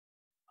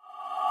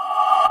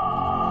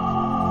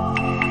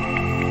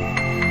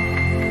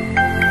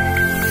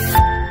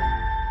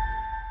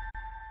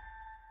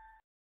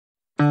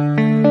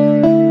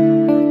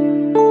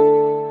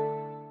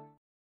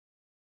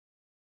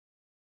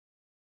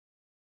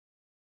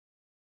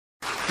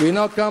We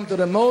now come to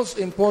the most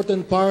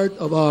important part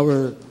of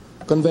our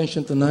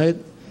convention tonight.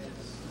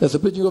 That's the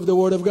preaching of the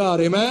Word of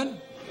God. Amen?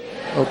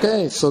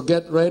 Okay, so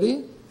get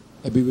ready.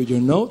 Maybe with your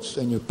notes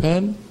and your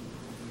pen.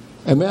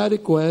 And may I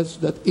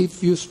request that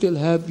if you still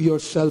have your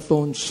cell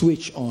phone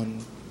switch on,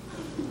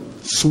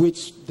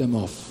 switch them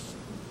off.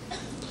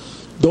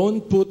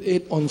 Don't put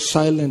it on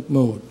silent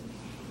mode.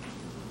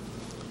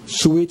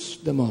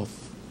 Switch them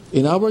off.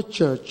 In our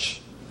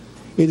church,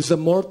 it is a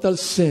mortal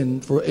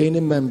sin for any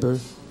member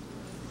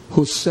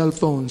whose cell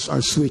phones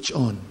are switched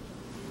on,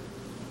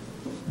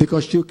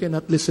 because you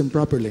cannot listen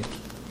properly.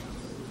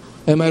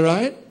 Am I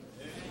right?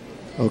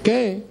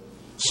 Okay.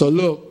 So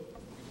look,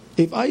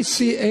 if I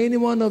see any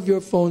one of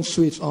your phones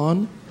switched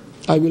on,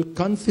 I will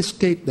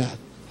confiscate that.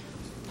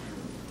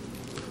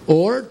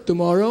 Or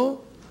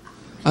tomorrow,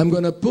 I'm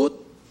going to put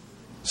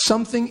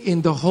something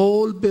in the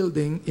whole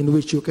building in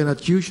which you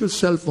cannot use your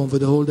cell phone for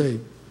the whole day.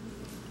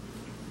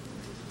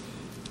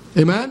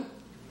 Amen?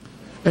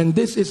 And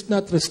this is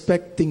not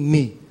respecting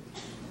me.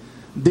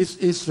 This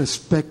is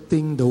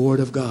respecting the Word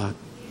of God.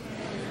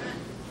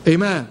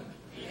 Amen?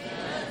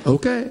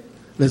 Okay,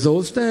 let's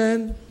all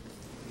stand.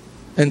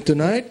 And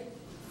tonight,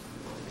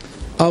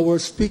 our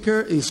speaker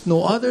is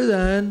no other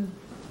than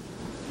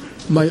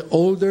my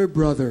older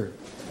brother.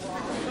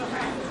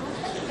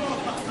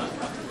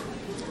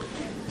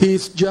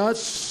 He's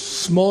just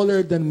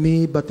smaller than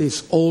me, but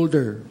he's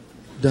older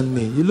than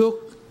me. You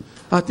look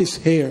at his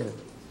hair.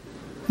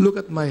 Look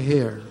at my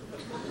hair.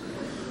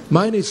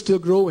 Mine is still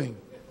growing.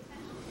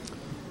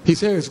 His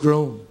hair is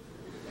grown.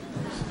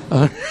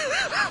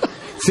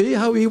 See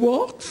how he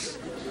walks?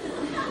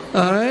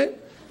 All right?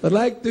 I'd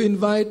like to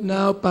invite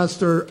now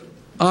Pastor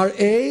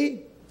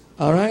R.A.,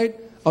 all right,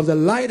 of the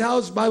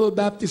Lighthouse Bible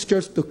Baptist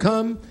Church to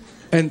come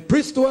and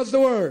preach to us the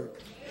Word.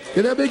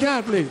 Give a big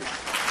hand, please.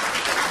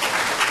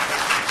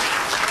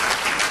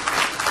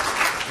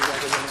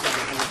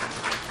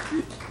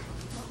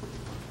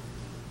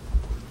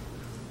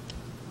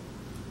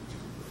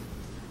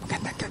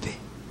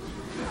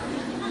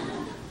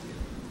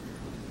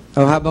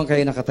 Habang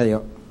kayo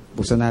nakatayo,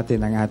 buksan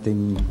natin ang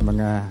ating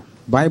mga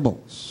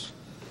Bibles.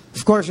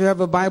 Of course, you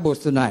have a Bibles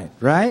tonight,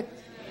 right?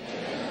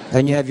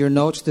 And you have your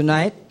notes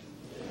tonight.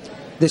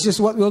 This is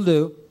what we'll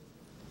do.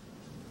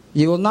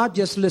 You will not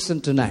just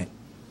listen tonight,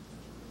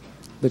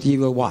 but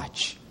you will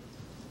watch.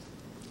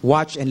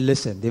 Watch and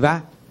listen, di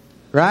ba?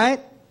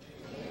 Right?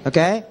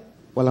 Okay?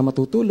 Walang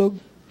matutulog.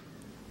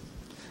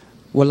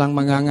 Walang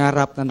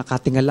mangangarap na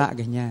nakatingala,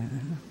 ganyan.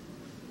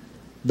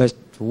 But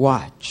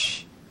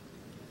watch.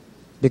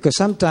 Because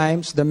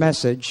sometimes the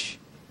message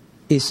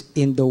is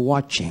in the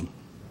watching.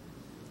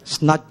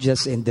 It's not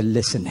just in the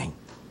listening.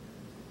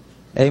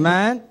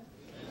 Amen?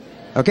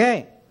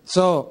 Okay.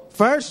 So,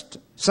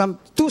 first,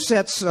 two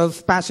sets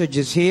of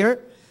passages here.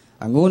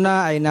 Ang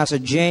una ay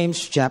nasa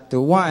James chapter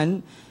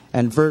 1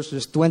 and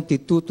verses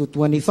 22 to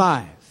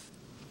 25.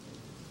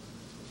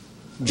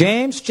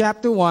 James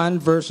chapter 1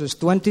 verses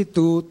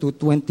 22 to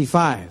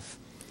 25.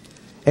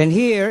 And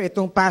here,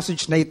 itong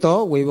passage na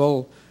ito, we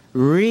will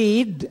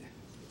read.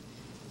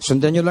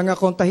 Sundan nyo lang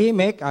akong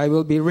tahimik. I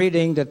will be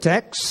reading the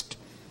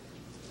text.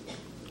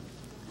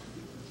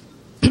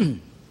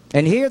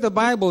 And here the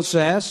Bible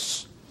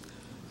says,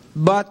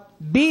 "But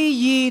be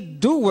ye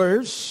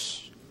doers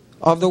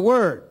of the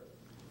word,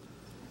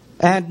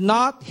 and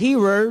not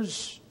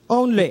hearers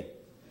only,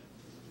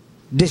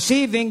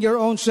 deceiving your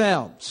own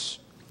selves.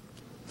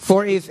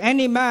 For if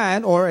any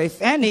man, or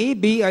if any,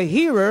 be a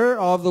hearer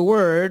of the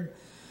word,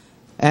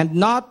 and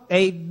not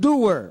a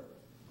doer,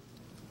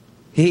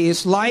 he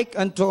is like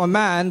unto a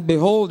man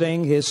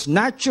beholding his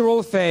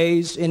natural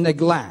face in a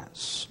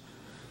glass.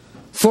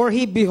 For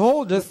he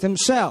beholdeth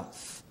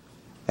himself,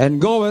 and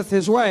goeth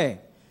his way,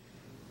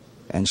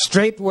 and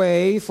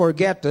straightway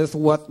forgetteth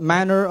what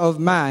manner of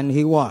man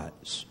he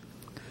was.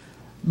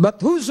 But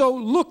whoso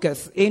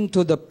looketh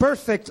into the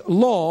perfect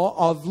law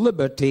of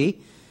liberty,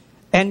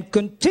 and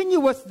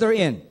continueth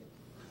therein,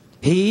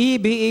 he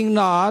being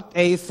not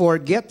a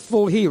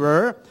forgetful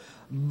hearer,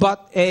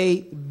 but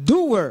a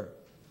doer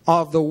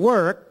of the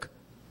work,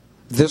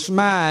 this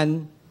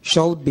man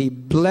shall be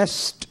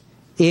blessed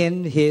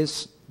in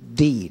his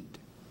deed."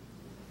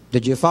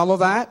 Did you follow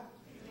that?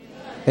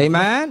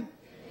 Amen?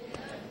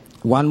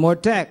 One more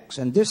text,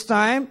 and this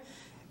time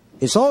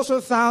it's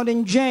also found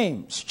in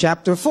James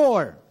chapter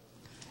 4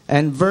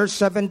 and verse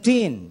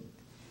 17.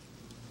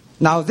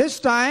 Now this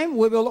time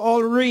we will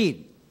all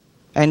read,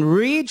 and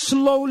read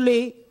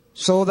slowly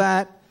so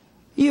that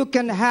you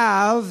can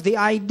have the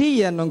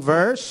idea ng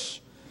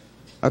verse.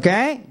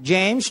 Okay?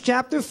 James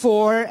chapter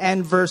 4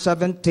 and verse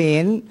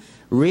 17.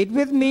 Read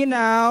with me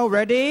now.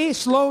 Ready?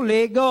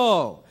 Slowly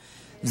go.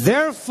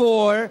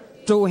 "Therefore,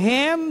 to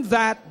him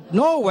that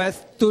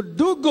knoweth to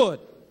do good,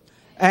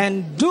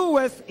 and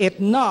doeth it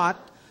not,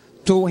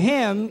 to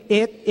him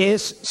it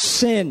is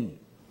sin."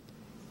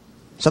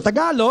 Sa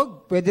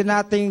Tagalog, pwede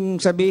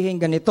nating sabihin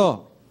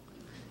ganito: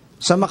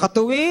 sa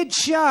makatuwid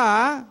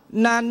siya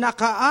na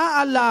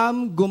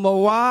nakaalam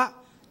gumawa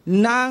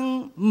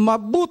ng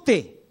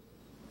mabuti,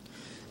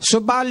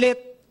 subalit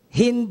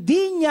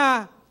hindi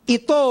niya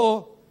ito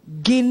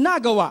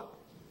ginagawa.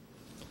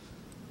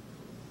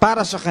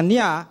 Para sa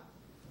kanya,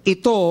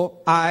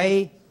 ito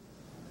ay,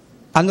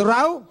 ano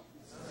raw?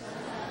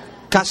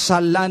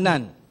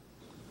 Kasalanan.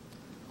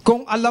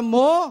 Kung alam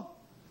mo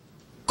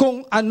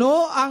kung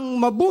ano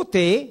ang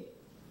mabuti,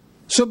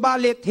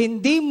 subalit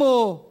hindi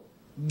mo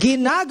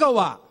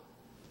ginagawa,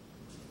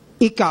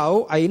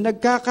 ikaw ay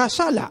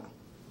nagkakasala.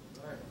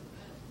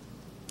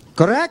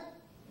 Correct?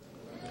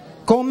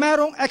 Kung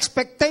merong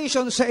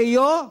expectation sa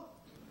iyo,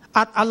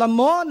 at alam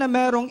mo na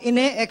merong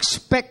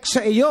ine-expect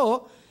sa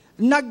iyo,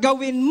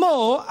 nagawin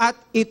mo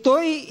at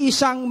ito'y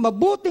isang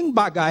mabuting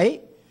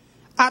bagay,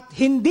 at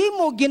hindi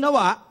mo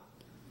ginawa,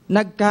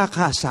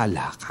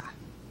 nagkakasala ka.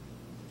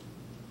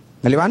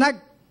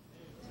 Naliwanag?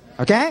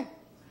 Okay?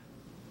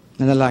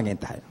 Nanalangin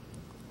tayo.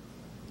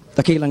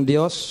 Dakilang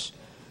Diyos,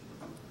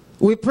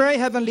 we pray,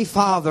 Heavenly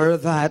Father,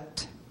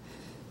 that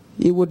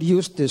you would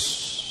use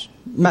this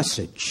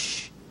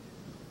message.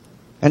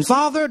 And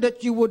Father,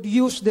 that you would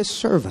use this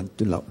servant,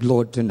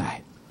 Lord,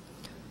 tonight.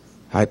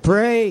 I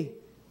pray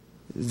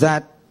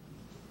that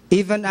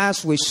even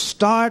as we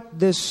start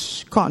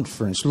this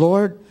conference,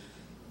 Lord,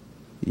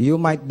 you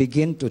might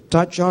begin to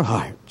touch our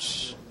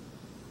hearts.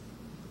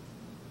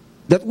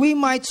 That we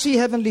might see,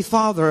 Heavenly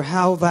Father,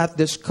 how that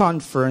this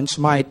conference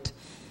might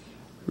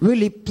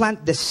really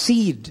plant the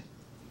seed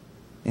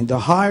in the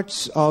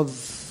hearts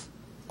of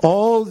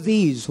all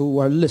these who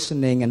are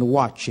listening and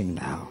watching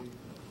now,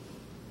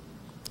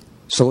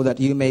 so that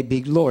you may be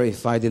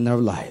glorified in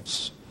our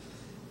lives.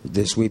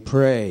 This we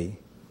pray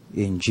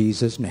in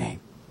Jesus'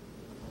 name.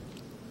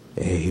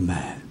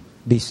 Amen.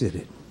 Be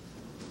seated.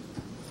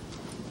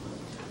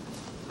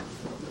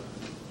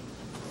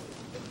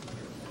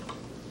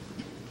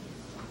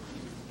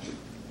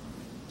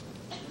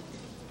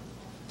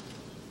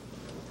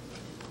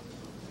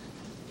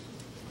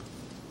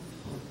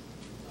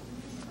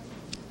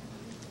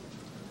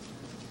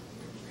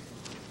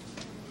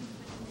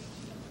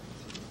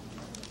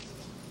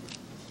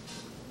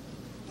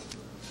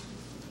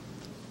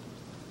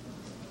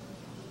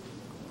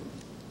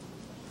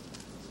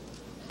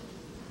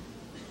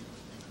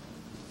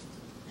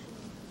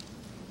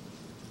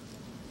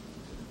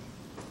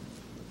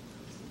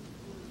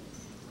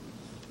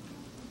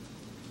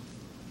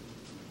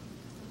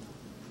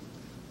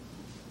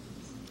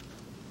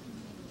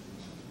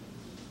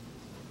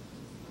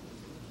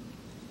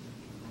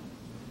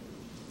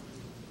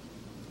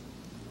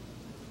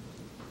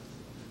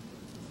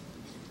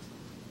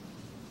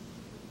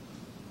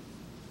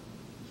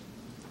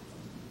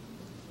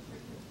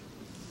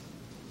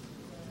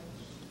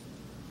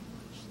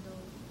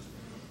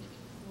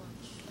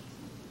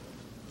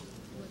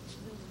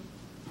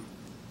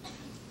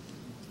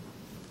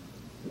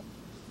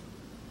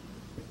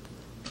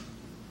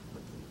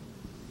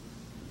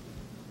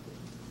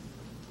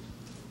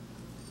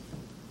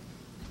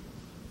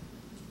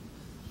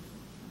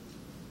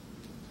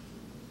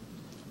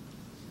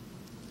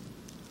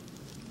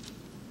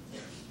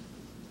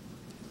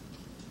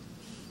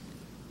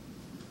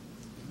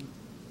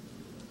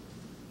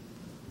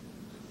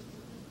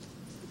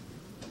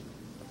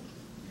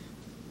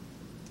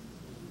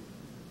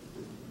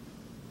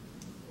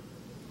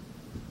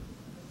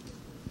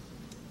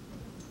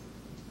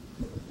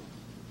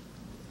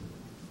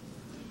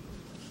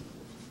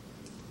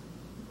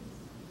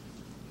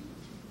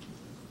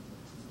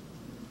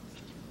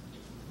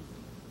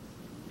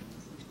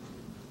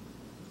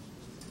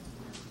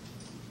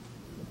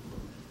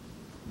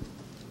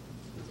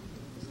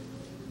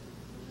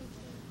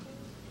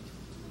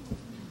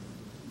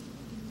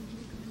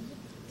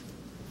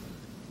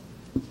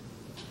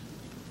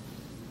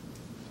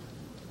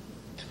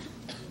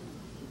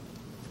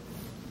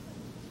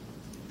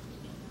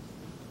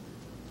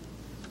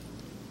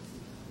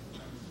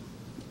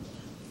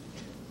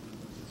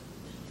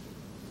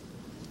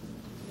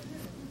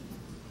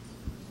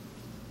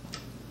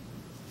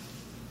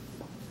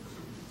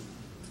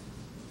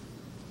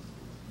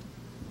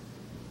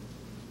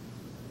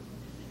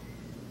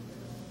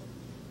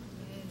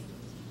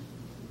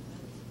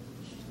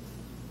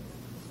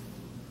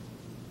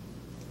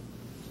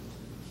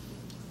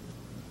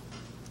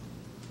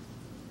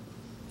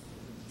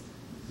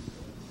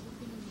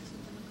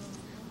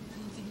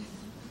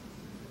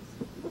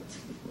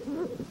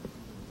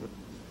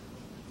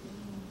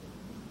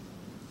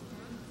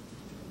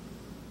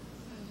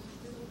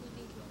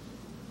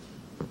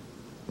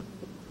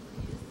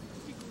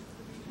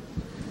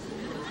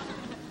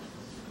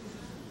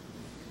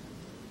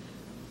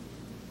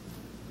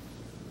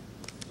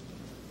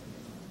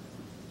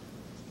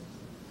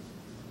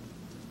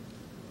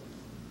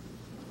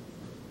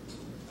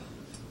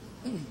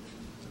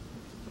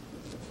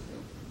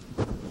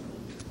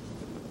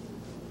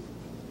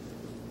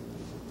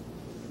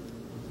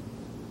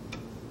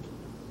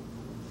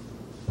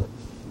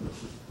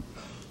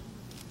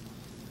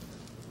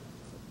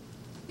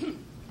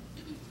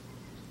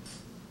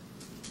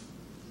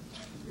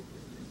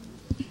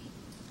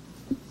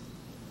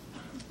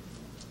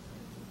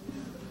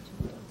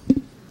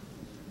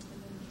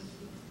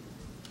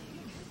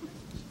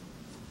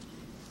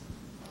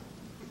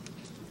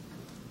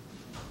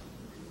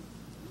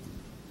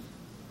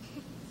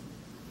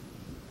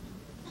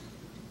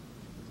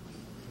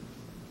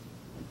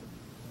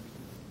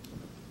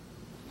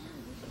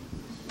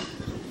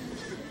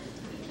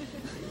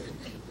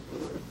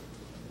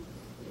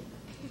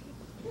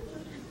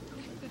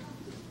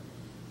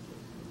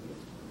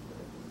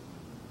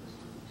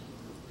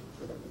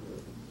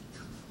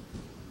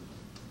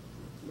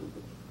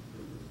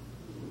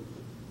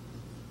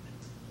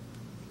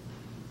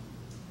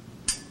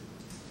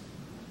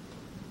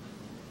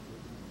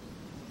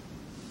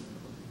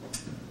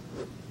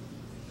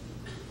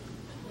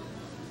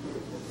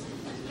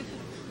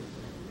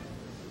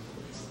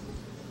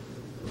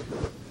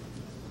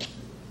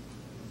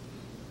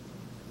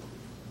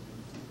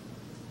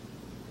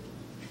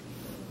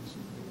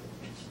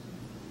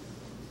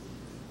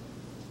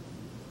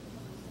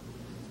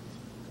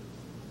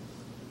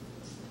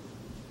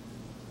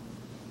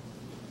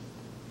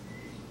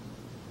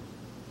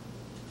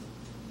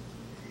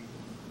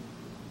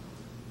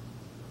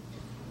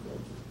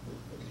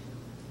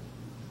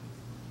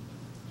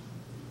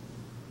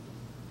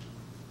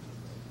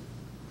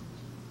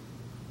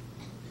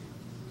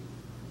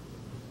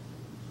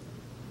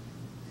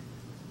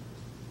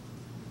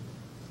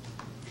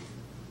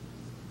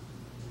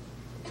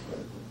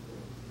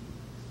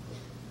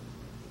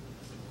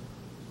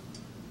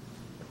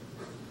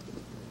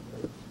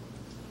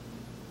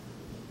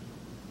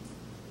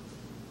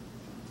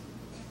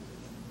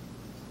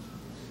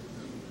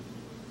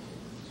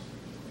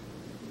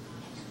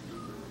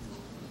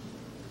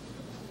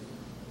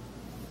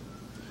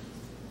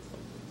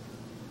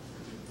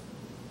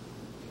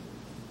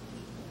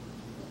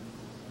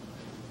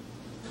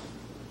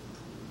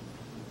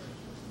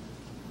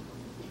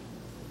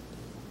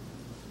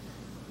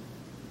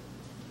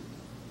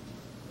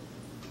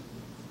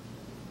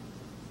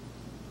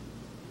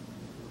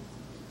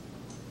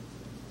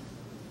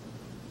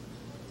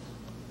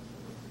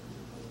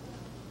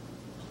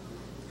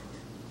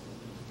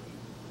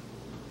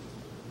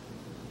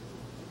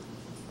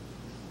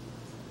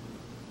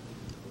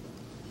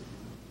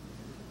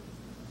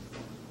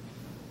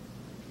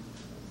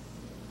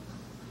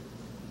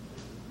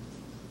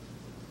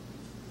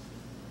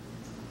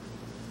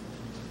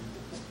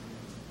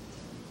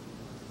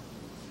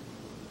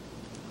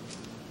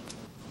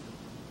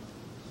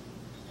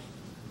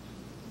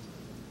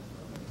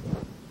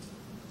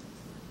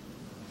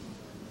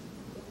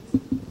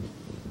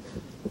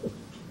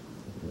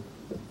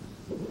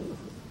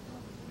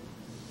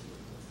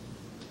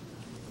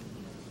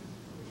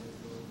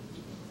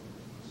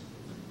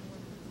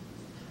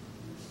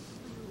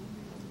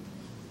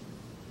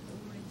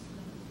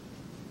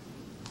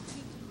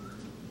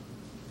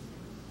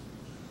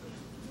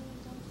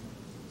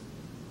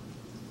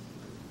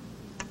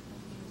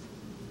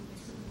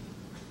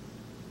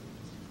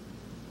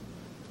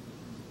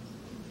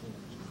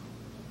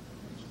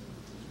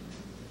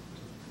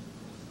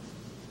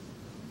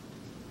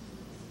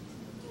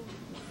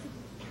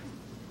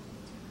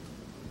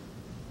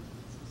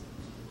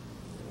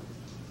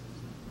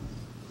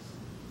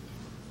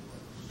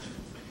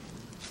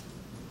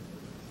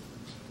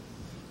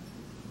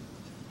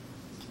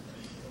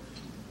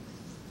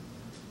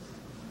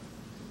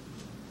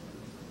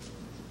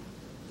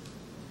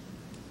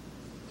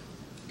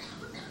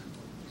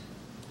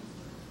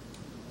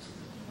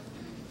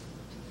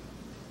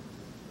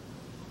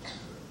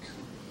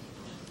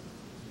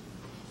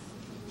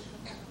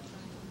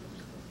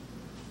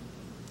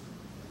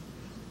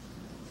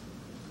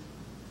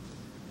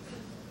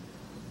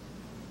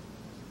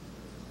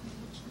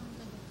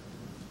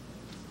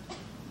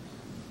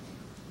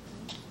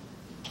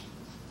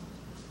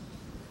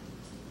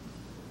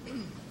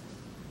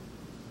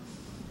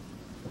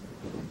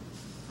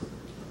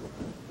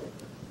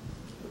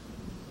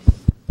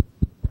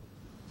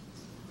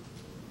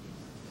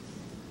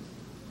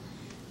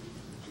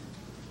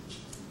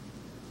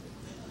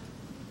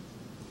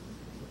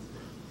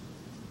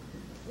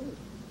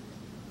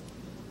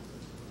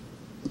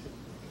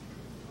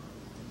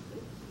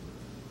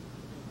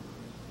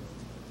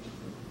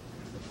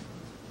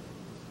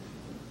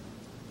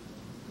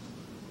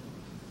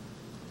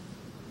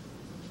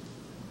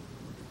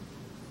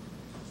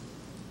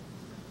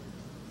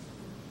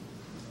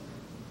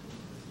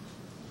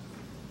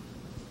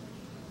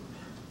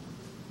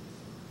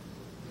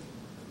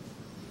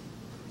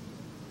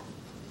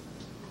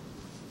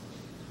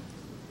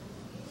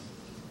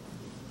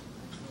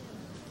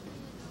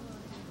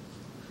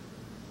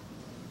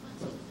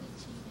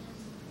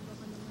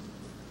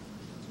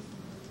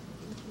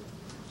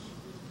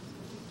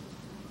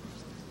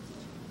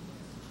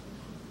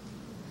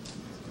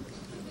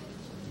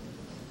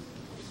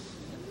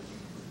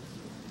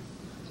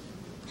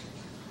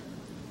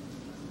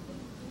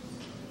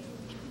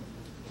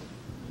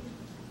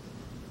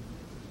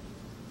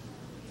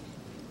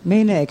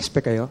 May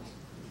na-expect kayo?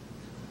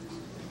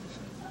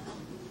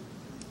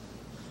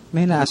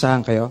 May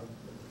naasahan kayo?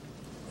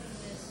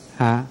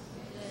 Ha?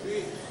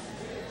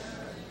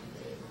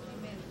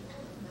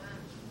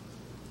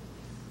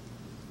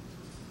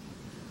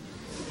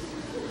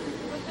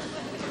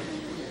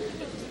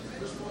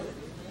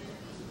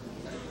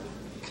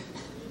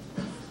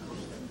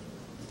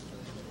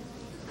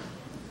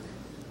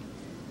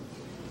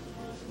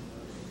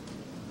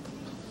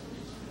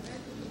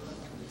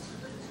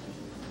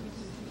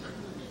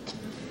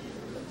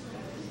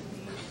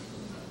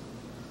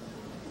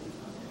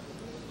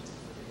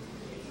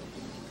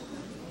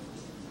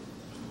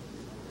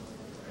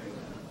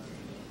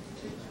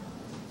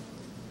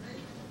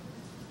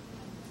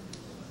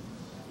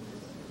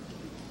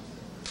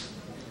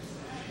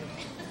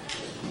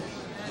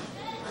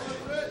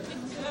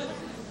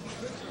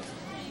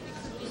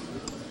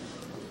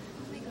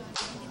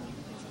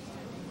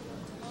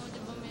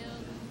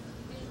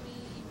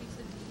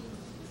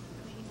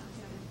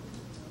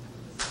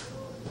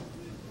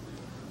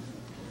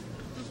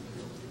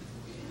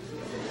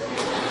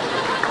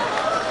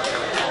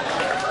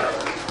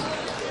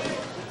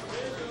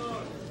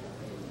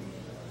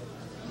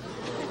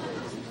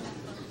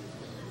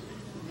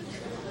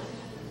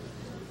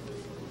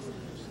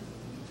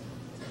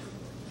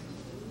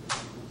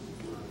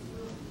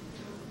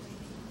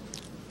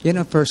 Yan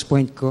ang first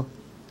point ko.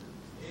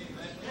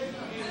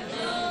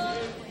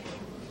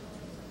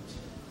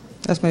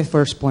 That's my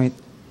first point.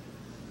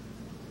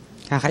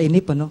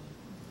 Kakainip, ano?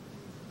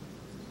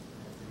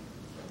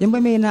 Yan ba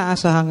may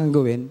inaasahan kang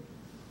gawin?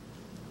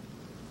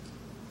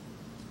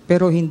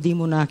 Pero hindi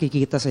mo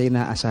nakikita sa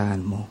inaasahan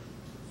mo.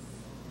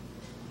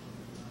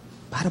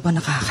 Para ba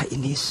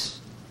nakakainis?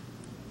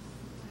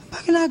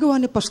 Bakit ginagawa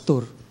ni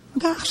pastor?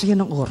 Magkakasaya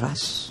ng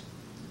oras.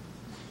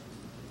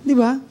 Di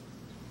ba?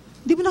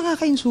 Di ba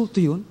nakaka-insulto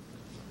yun?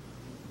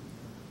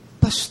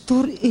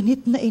 Pastor,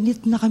 init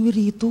na kami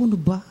rito. Ano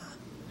ba?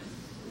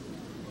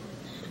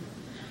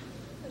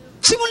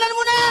 Simulan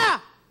mo na!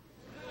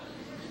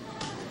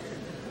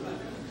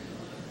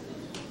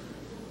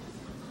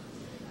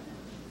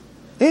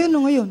 Ano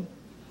ngayon?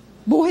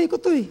 Buhay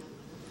ko to eh.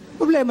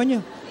 Problema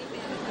niyo.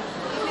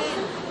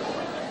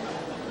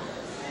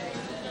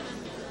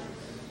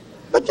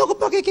 Ba't niyo ko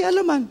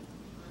pakikialaman?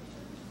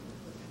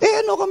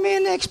 Ano kung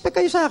may na-expect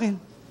kayo sa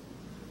akin?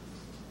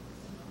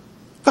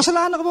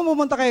 Kasalanan ko ba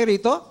pumunta kayo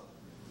rito?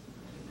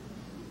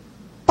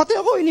 Pati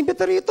ako,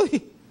 inimbita rito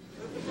eh.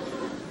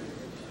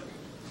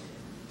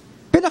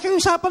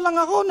 Pinakiusapan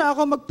lang ako na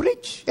ako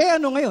mag-preach.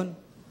 Ano ngayon?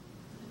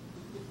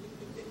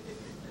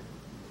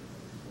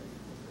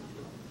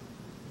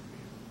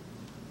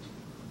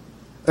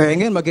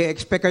 Ngayon,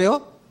 mag-e-expect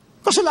kayo?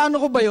 Kasalanan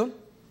ko ba yun?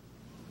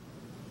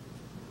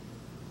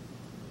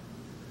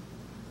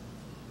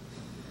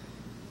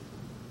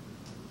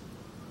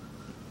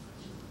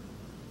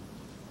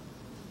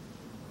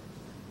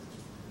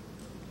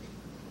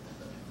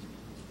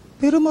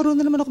 Pero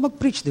marunong naman ako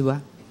mag-preach, di ba?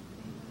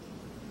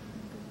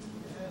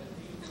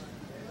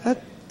 At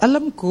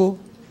alam ko,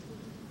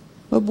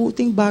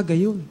 mabuting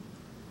bagay yun.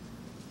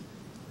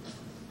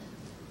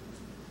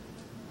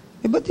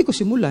 Ba't di ko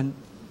simulan?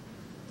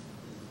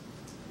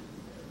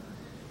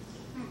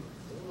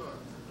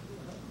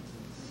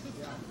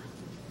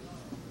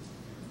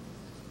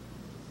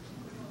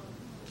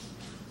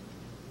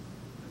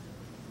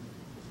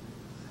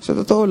 Sa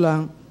totoo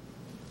lang,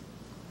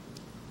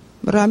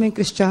 maraming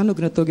Kristiyano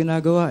ganito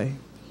ginagawa eh.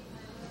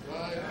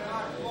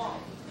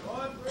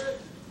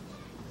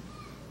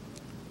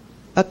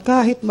 At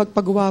kahit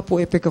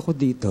magpagwapo epek ako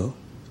dito,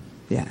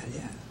 yan.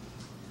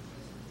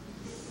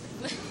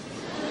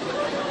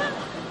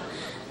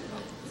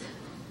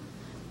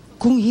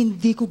 Kung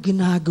hindi ko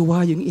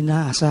ginagawa yung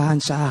inaasahan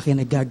sa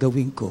akin na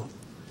gagawin ko,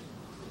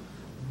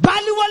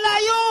 baliwala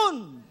yun!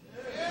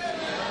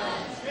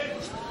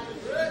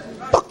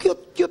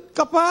 Pakyut-kyut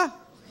ka pa?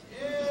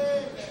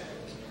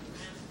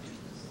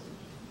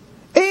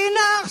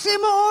 Inaaksi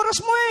mo oras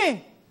mo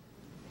eh.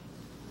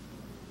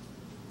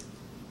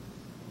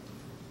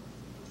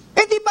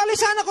 Di bali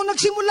sana kung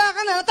nagsimula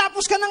ka na,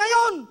 natapos ka na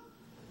ngayon.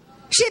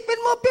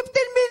 Isipin mo, 15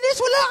 minutes,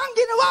 wala kang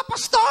ginawa,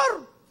 pastor.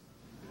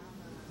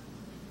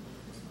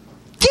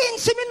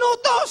 15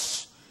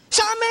 minutos.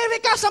 Sa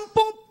Amerika, 10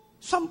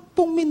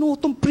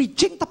 minutong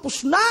preaching,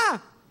 tapos na.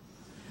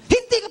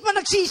 Hindi ka pa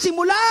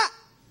nagsisimula.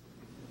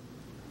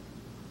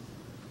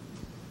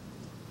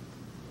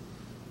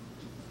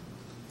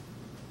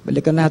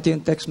 Balikan natin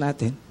yung text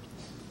natin.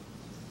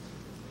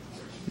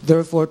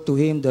 Therefore, to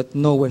him that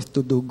knoweth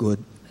to do good,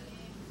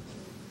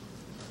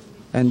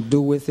 and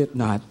doeth it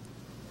not,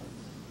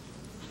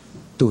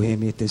 to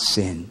him it is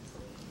sin.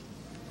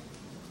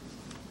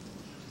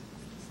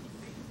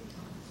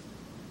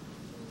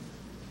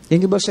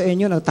 Yung iba sa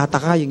inyo,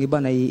 nagtataka, yung iba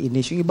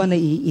naiinis, yung iba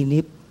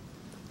naiinip.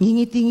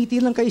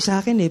 Ngingiti-ngiti lang kayo sa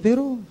akin eh,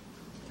 pero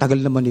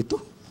tagal naman ito.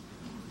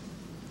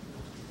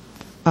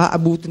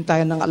 Aabutin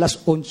tayo ng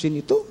 11:00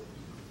 nito.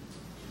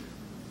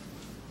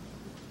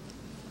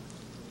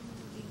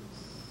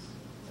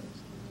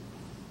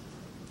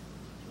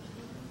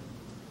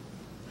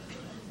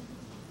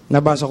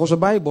 Nabasa ko sa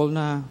Bible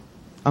na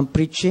ang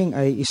preaching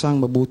ay isang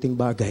mabuting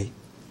bagay.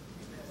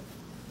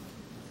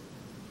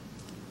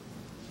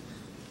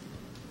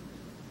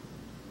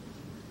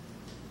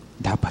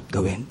 Dapat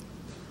gawin.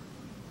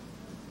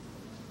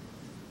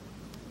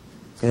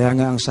 Kaya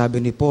nga ang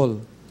sabi ni Paul,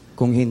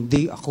 kung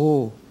hindi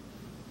ako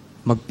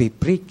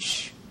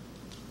magpipreach,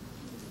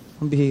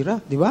 ang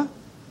bihira, di ba?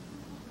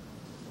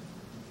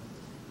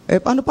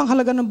 Paano pang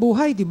halaga ng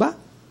buhay, di ba?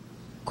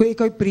 Kung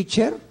ikaw'y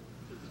preacher,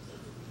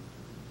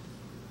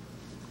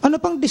 ano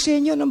pang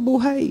disenyo ng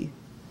buhay?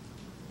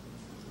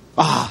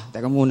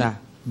 Teka muna.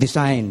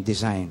 Design.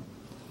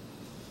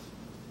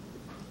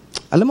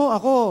 Alam mo,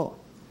 ako,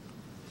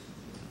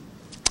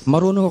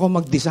 marunong ako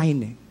mag-design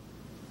eh.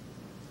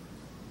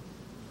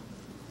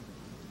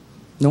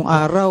 Nung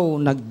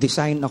araw,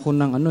 nag-design ako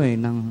ng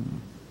ng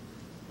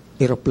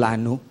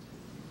eroplano.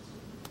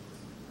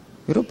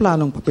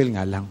 Eroplanong papel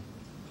nga lang.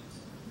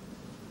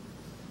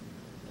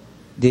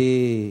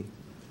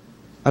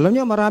 Alam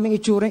niyo, maraming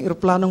itsura yung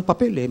eroplanong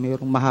papel eh.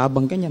 Mayroong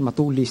mahabang ganyan,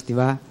 matulis, di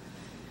ba?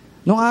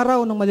 Nung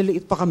araw, nung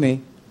maliliit pa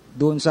kami,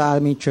 doon sa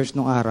aming church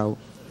nung araw,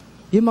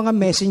 yung mga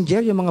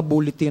messenger, yung mga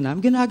bulletin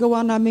namin,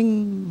 ginagawa naming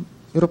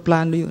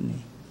eroplano yun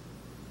eh.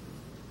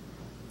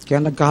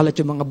 Kaya nagkalat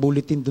yung mga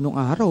bulletin doon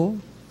nung araw.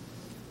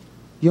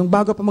 Yung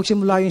bago pa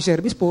magsimula yung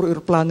service, puro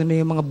eroplano na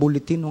yung mga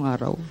bulletin nung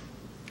araw.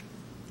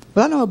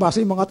 Wala na mabasa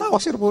yung mga tao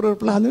kasi puro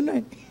eroplano na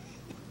eh.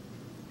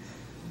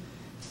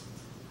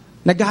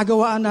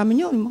 Nagagawaan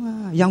namin yun, mga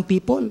young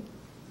people.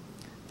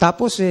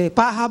 Tapos,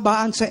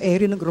 pahabaan sa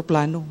area ng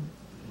eroplano.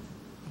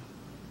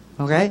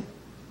 Okay?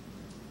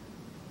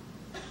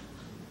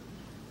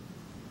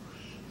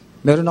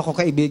 Meron akong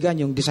kaibigan,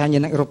 yung design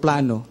niya ng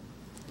eroplano,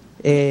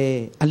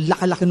 ang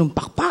laki-laki ng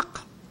pakpak.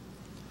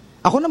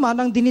 Ako naman,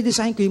 ang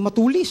dinidesign ko yung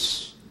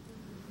matulis.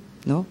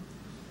 No?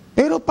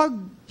 Pero pag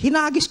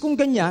hinagis kong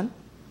ganyan,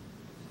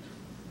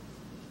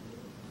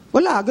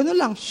 wala, ganun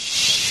lang.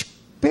 Shhh!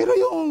 Pero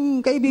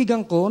yung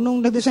kaibigan ko, nung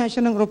nag-design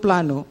siya ng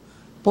eroplano,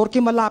 porke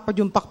malapad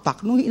yung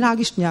pakpak, nung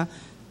hinagis niya,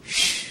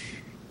 shhh!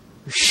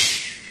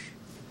 Shhh!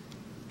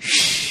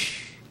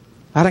 Shhh!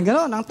 Parang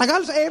gano'n, ang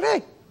tagal sa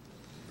ere.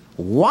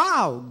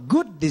 Wow!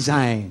 Good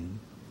design.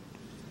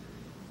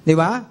 Di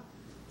ba?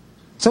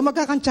 So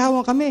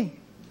magkakantsawan kami.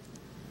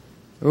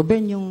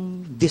 Reuben,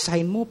 yung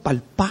design mo,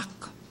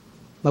 palpak.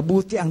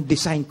 Mabuti ang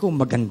design ko,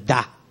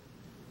 maganda.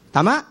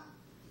 Tama?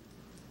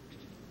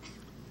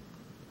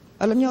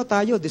 Alam niyo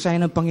tayo, design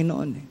ng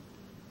Panginoon eh.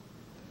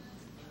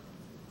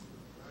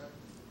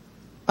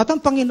 At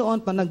ang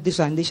Panginoon pa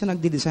nag-design, hindi siya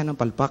nagdi-design ng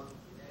palpak.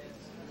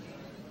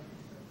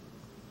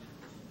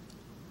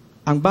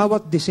 Ang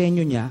bawat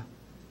disenyo niya,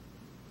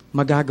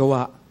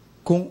 magagawa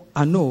kung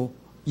ano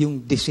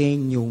yung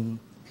disenyong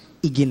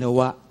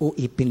iginawa o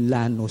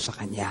ipinlano sa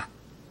Kanya.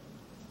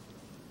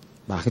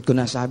 Bakit ko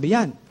nasabi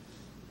yan?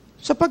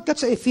 Sapagkat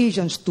sa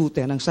Ephesians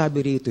 2:10, ang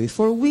sabi rito,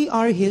 for we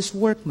are His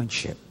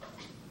workmanship.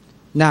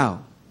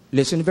 Now,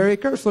 listen very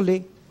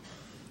carefully.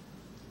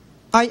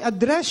 I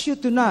address you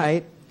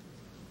tonight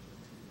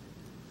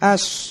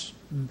as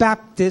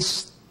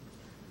Baptist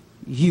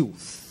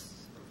youth.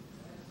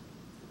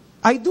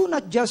 I do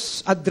not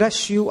just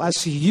address you as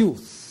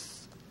youth.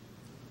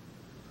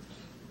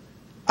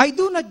 I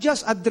do not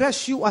just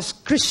address you as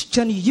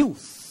Christian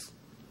youth.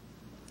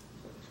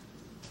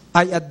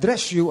 I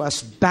address you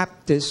as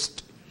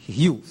Baptist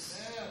youth.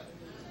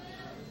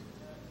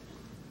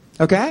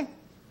 Okay?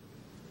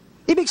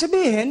 Ibig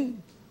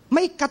sabihin,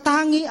 may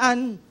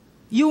katangian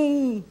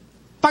yung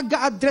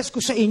pag-a-address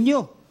ko sa inyo.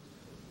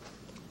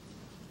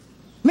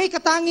 May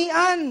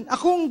katangian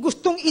akong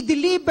gustong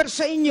i-deliver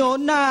sa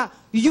inyo na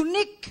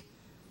unique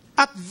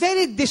at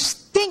very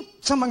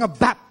distinct sa mga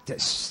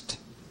Baptist.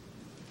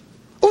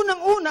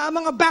 Unang-una,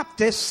 ang mga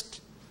Baptist,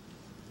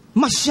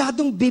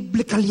 masyadong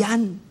biblical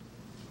yan.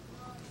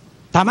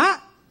 Tama?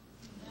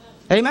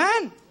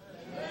 Amen?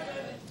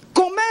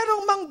 Kung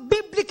merong mang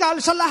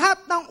biblical sa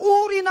lahat ng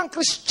uri ng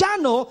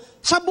Kristiyano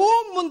sa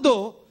buong mundo,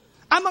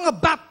 ang mga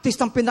Baptist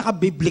ang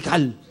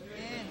pinaka-biblical.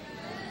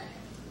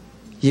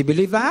 You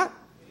believe that?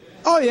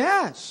 Oh,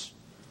 yes.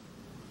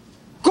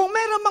 Kung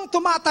meron mang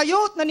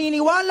tumatayo at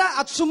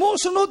naniniwala at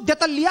sumusunod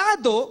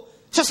detalyado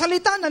sa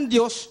salita ng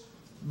Diyos,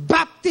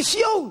 Baptist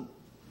yun.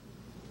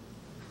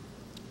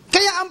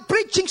 Kaya ang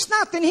preachings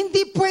natin,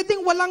 hindi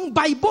pwedeng walang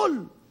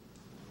Bible.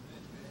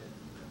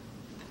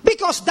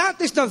 Because that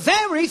is the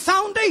very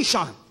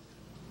foundation.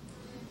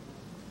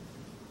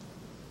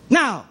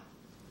 Now,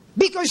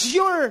 because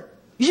you're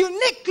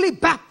uniquely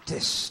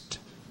Baptist,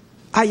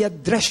 I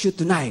address you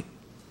tonight.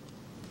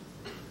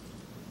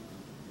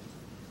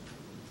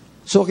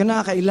 So,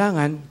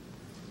 kinakailangan,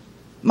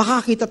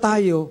 makakita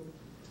tayo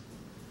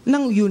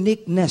ng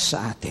uniqueness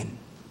sa atin.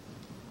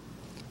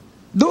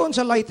 Doon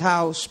sa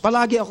Lighthouse,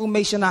 palagi akong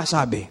may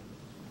sinasabi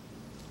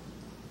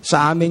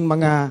sa aming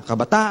mga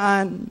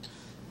kabataan,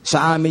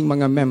 sa aming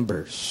mga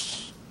members.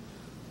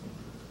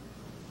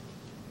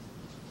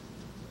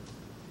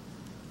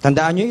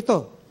 Tandaan nyo ito.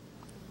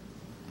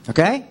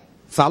 Okay?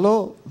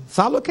 Follow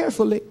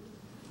carefully.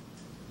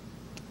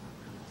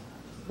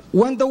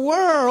 When the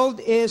world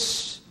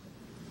is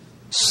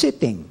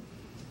sitting.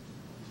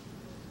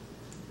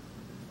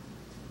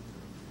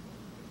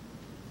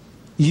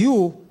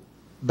 You,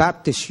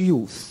 Baptist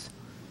youth,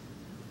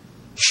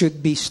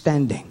 should be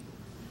standing.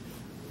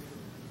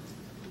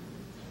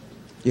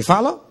 You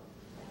follow?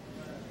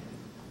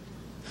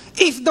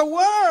 If the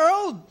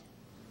world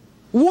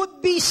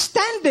would be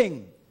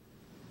standing,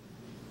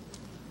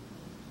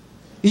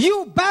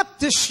 you,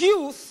 Baptist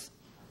youth,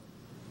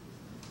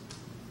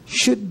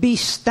 should be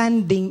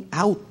standing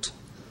out.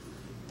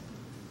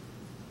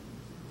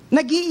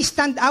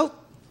 Nag-i-stand out.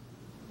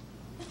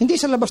 Hindi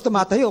sa labas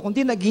tumatayo,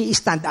 kundi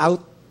nag-i-stand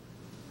out.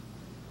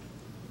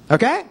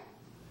 Okay?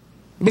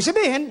 Ibig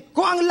sabihin,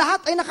 kung ang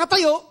lahat ay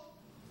nakatayo,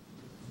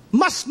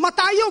 mas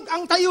matayog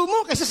ang tayo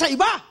mo kaysa sa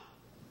iba.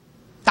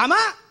 Tama?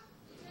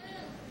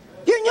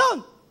 Yun yun.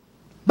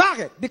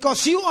 Bakit?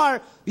 Because you are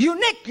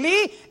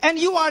uniquely and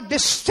you are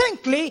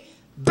distinctly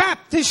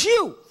Baptist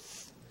youth.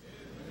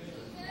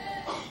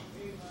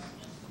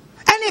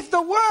 And if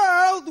the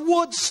world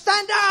would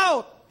stand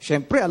out,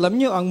 syempre, alam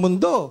nyo, ang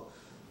mundo,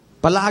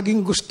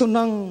 palaging gusto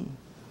ng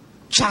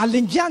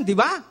challenge yan, di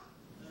ba?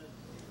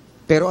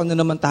 Pero ano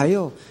naman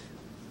tayo?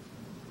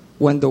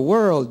 When the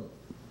world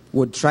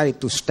would try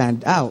to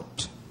stand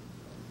out,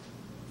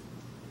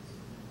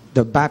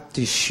 the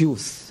Baptist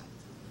youth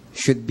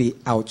should be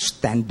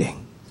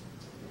outstanding.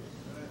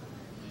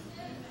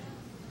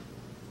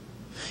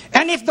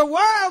 And if the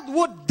world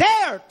would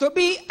dare to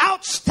be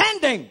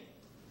outstanding,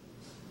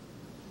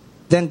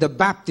 then the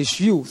Baptist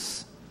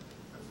youth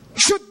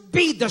should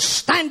be the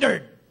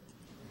standard.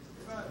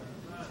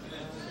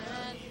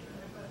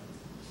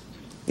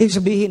 Ibig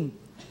sabihin,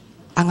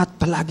 angat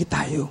palagi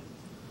tayo.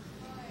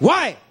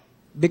 Why?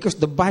 Because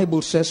the Bible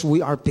says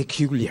we are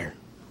peculiar.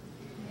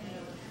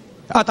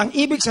 At ang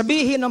ibig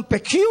sabihin ng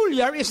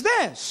peculiar is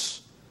this: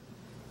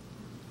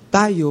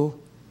 tayo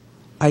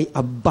ay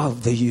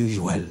above the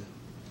usual.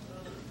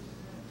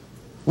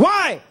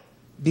 Why?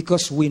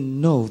 Because we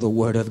know the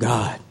Word of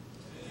God.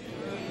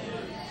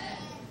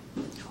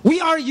 We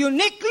are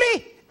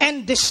uniquely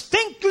and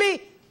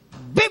distinctly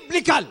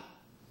biblical.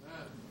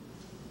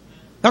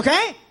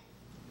 Okay?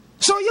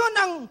 So yun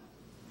ang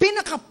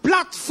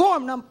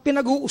pinaka-platform ng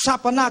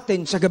pinag-uusapan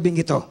natin sa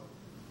gabing ito.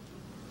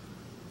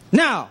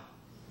 Now,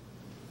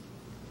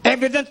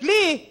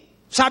 evidently,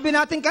 sabi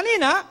natin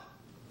kanina,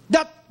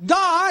 that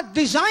God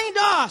designed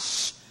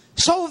us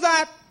so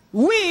that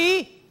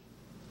we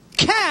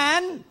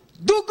can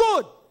do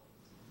good.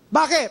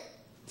 Bakit?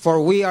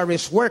 For we are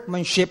His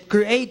workmanship,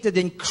 created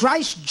in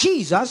Christ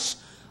Jesus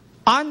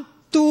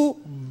unto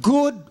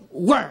good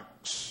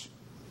works,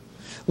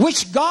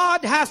 which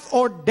God hath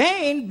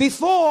ordained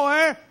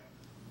before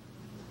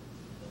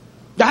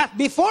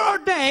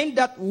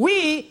that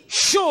we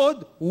should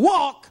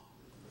walk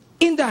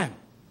in them.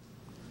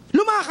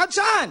 Lumakad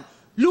saan?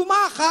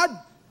 Lumakad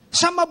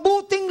sa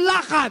mabuting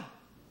lakad.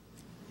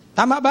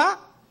 Tama ba?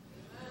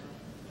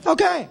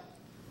 Okay.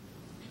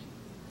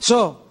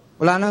 So,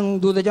 wala nang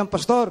duda dyan,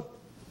 Pastor.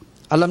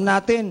 Alam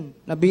natin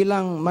na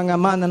bilang mga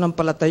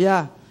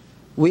mananampalataya,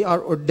 we are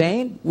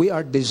ordained, we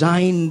are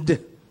designed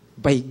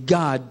by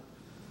God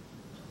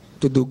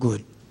to do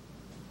good.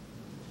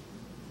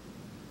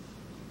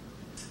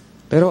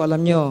 Pero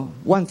alam nyo,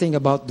 one thing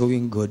about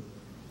doing good,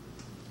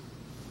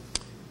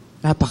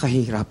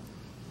 napakahirap.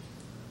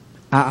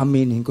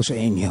 Aaminin ko sa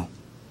inyo.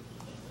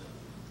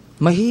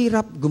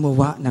 Mahirap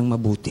gumawa ng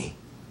mabuti.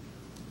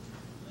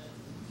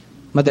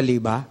 Madali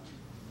ba?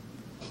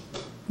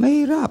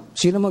 Mahirap.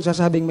 Sino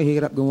magsasabing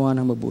mahirap gumawa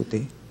ng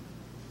mabuti?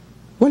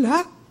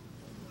 Wala.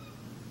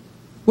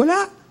 Wala.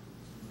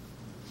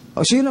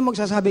 O sino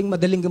magsasabing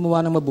madaling gumawa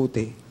ng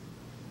mabuti?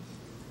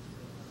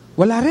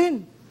 Wala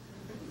rin.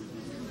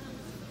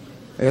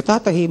 Eh,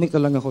 tatahimik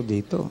na lang ako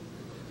dito.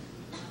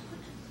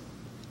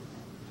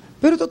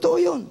 Pero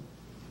totoo yun.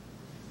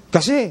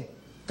 Kasi,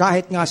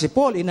 kahit nga si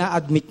Paul,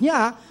 ina-admit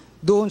niya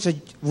doon sa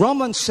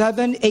Romans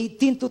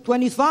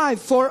 7:18-25,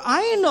 for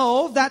I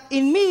know that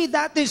in me,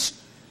 that is,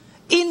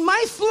 in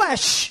my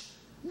flesh,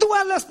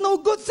 dwelleth no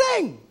good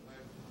thing.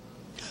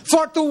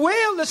 For to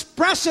will is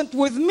present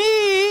with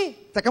me,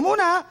 teka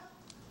muna,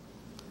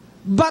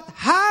 but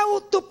how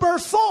to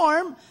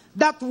perform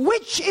that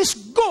which is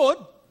good,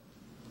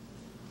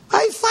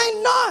 I find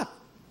not.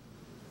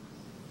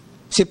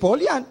 Si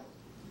Paul yan.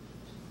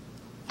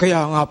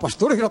 Kaya nga,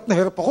 Pastor, hirap na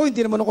hirap ako.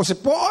 Hindi naman ako si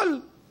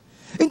Paul.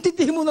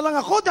 Intindihin mo na lang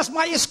ako. That's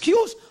my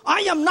excuse.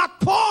 I am not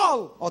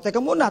Paul. O, teka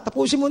muna.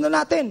 Tapusin muna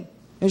natin.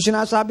 Yung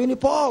sinasabi ni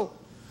Paul.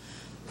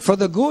 For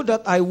the good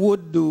that I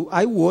would do,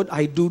 I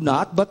do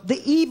not. But the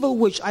evil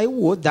which I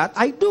would, that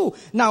I do.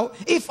 Now,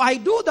 if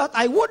I do that,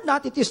 I would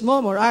not. It is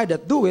no more I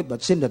that do it, but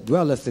sin that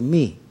dwelleth in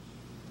me.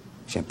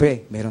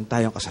 Siyempre, meron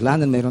tayong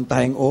kasalanan, meron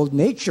tayong old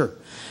nature.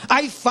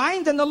 I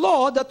find in the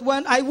law that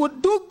when I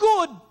would do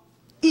good,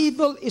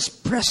 evil is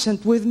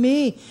present with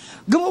me.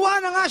 Gumawa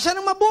na nga siya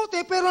ng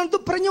mabuti, pero nandun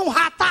pa rin yung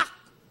hatak.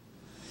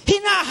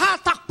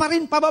 Hinahatak pa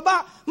rin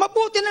pababa.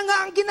 Mabuti na nga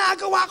ang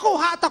ginagawa ko,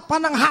 hatak pa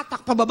ng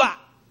hatak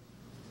pababa.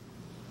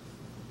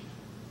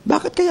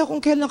 Bakit kaya kung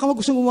kailan ka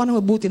gusto gumawa ng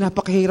mabuti,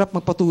 napakahirap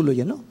magpatuloy,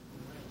 ano?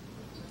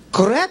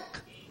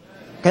 Correct?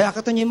 Kaya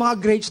kita niyo yung mga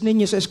grades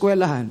ninyo sa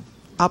eskwelahan,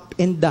 up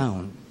and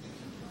down.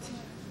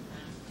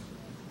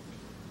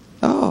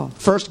 Oh,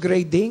 first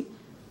grading,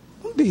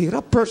 ang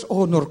bihira, first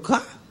honor ka.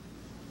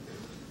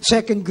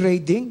 Second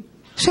grading,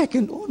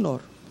 second honor.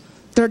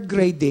 Third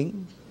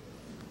grading,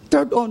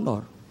 third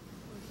honor.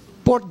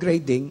 Fourth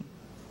grading,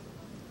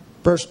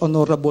 first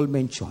honorable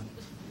mention.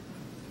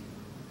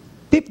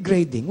 Fifth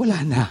grading,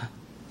 wala na.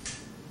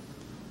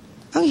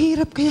 Ang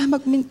hirap kaya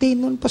mag-maintain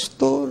nun,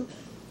 pastor.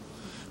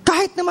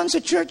 Kahit naman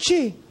sa church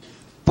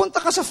punta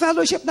ka sa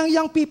fellowship ng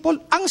young people,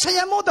 ang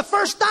saya mo the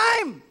first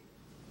time.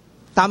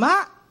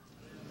 Tama?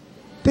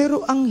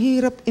 Pero ang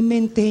hirap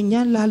i-maintain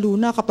yan, lalo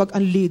na kapag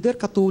ang leader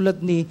katulad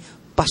ni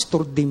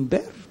Pastor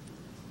Dimber.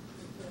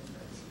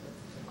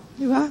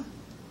 Di ba?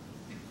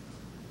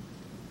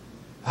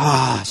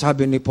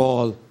 Sabi ni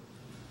Paul,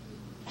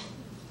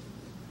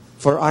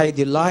 for I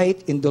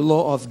delight in the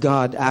law of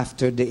God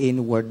after the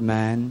inward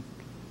man.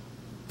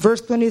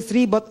 Verse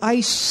 23, but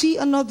I see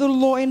another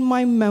law in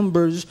my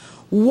members,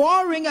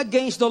 warring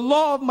against the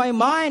law of my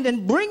mind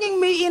and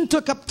bringing me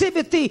into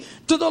captivity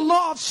to the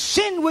law of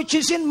sin which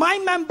is in my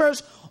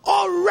members.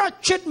 O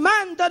wretched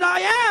man that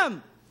I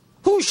am,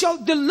 who shall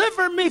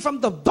deliver me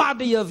from the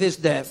body of his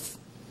death?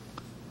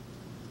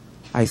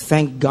 I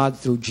thank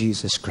God through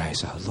Jesus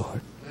Christ our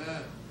Lord.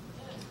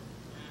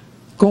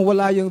 Kung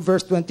wala yung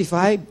verse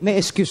 25, may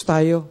excuse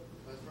tayo.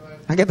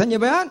 Nakita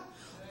niyo ba yan?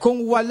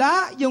 Kung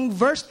wala yung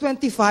verse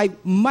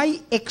 25, may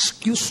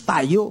excuse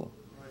tayo.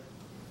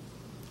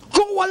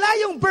 Kung wala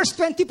yung verse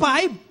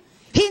 25,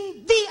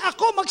 hindi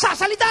ako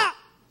magsasalita.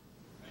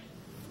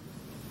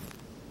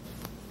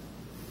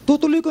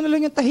 Tutuloy ko na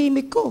lang yung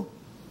tahimik ko.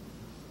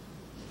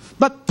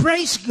 But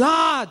praise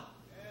God.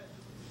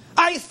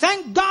 I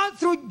thank God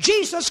through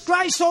Jesus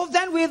Christ. So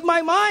then with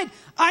my mind,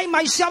 I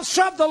myself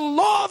serve the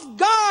law of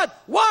God.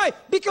 Why?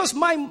 Because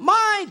my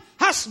mind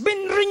has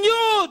been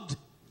renewed.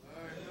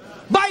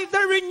 By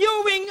the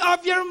renewing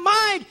of your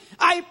mind,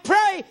 I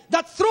pray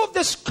that through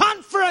this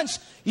conference,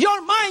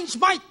 your minds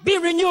might be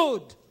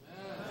renewed.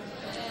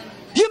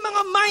 Yung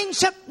mga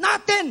mindset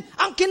natin,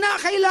 ang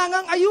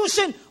kinakailangang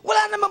ayusin,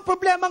 wala namang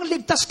problemang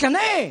ligtas ka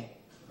na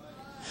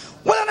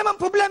Wala namang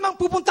problemang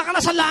pupunta ka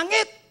na sa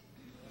langit.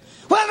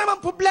 Wala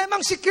namang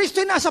problemang si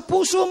Kristo ay nasa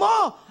puso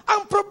mo.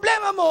 Ang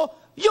problema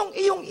mo, yung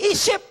iyong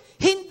isip,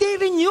 hindi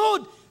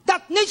renewed.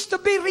 That needs to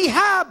be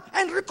rehab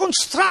and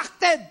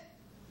reconstructed.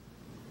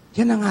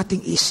 Yan ang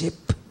ating isip.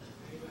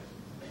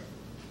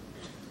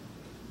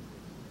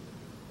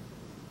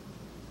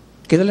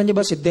 Kilala niyo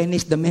ba si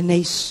Dennis the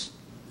Menace?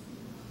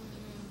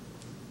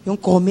 Yung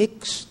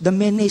comics, the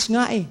Menace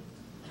nga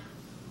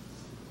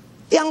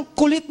ang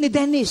kulit ni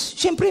Dennis.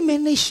 Siyempre,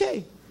 Menace siya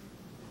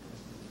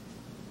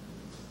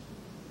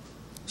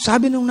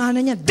Sabi nung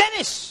nanay niya,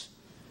 Dennis,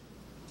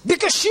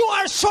 because you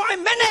are so a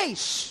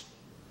menace,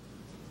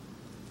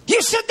 you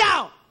sit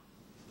down.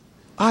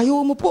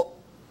 Ayaw mo po.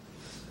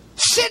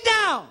 Sit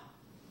down.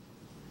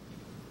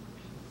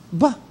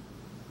 Ba?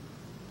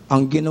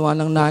 Ang ginawa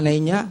ng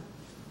nanay niya,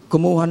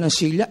 kumuha ng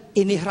silya,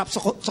 iniharap sa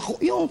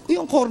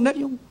yung corner,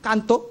 yung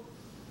kanto.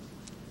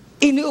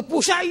 Iniupo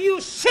siya, you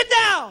sit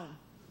down.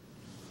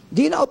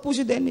 Di naupo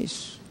si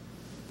Dennis.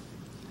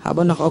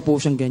 Habang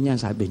nakaupo siyang ganyan,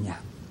 sabi niya,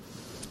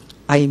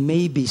 I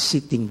may be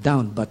sitting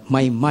down, but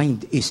my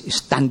mind is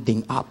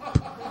standing up.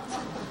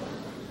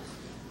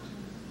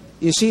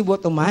 You see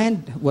what the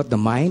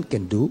mind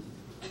can do?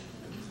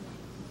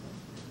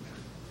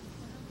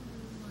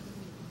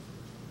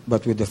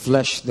 But with the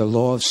flesh, the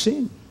law of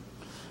sin.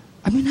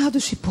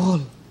 Aminado si Paul.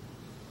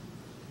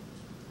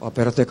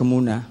 Pero teka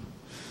muna.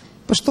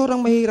 Pastor, ang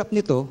mahirap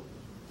nito,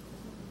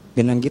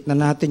 binanggit na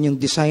natin yung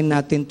design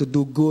natin to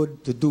do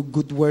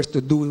good works,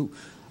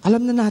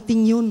 alam na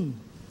natin yun.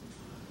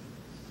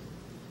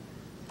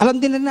 Alam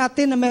din na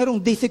natin na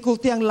mayroong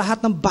difficulty ang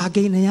lahat ng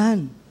bagay na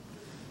yan.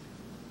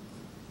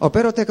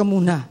 Pero teka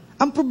muna.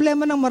 Ang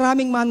problema ng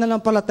maraming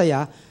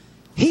mananampalataya,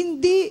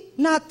 hindi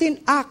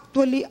natin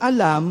actually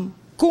alam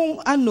kung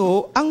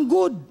ano ang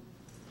good.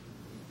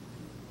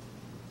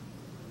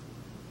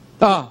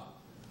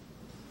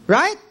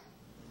 Right?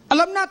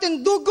 Alam natin,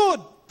 do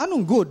good.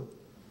 Anong good?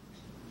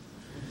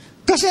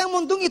 Kasi ang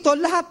mundong ito,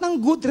 lahat ng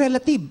good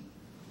relative.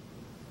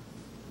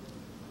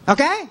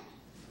 Okay?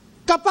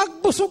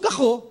 Kapag busog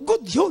ako,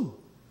 good yun.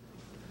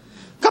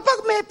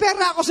 Kapag may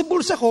pera ako sa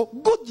bulsa ko,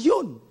 good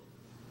yun.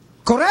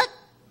 Correct?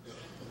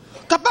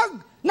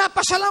 Kapag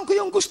napasalan ko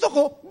yung gusto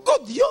ko,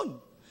 good yun.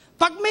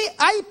 Pag may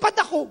iPad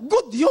ako,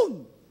 good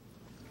yun.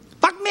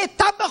 Pag may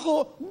tab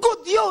ako,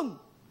 good yun.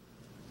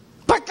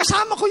 Pag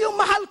kasama ko yung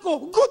mahal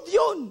ko, good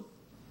yun.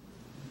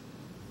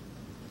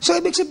 So,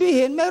 ibig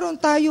sabihin, meron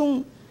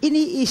tayong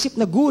iniisip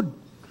na good.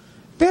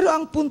 Pero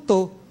ang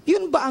punto,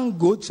 yun ba ang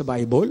good sa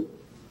Bible?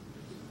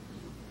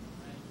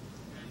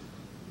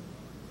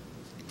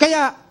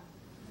 Kaya,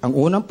 ang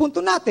unang punto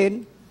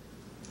natin,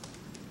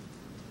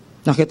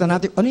 nakita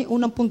natin, ano yung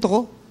unang punto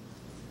ko?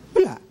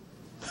 Wala.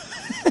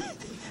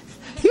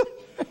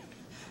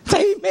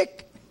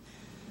 Tahimik.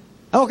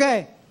 Okay.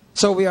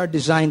 So we are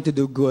designed to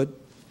do good.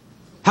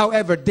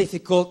 However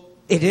difficult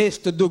it is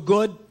to do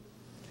good,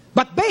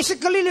 But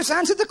basically, let's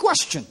answer the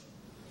question.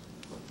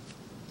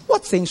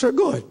 What things are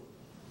good?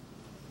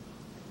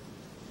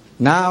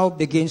 Now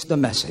begins the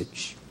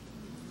message.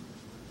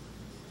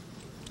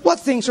 What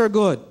things are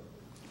good?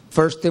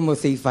 1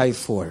 Timothy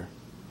 5:4.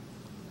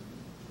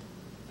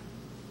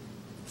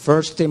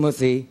 1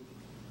 Timothy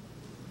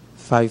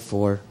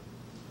 5:4.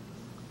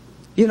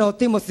 You know,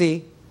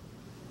 Timothy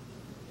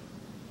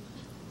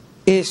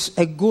is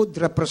a good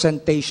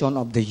representation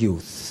of the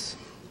youth.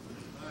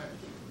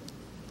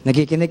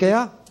 Nakikinig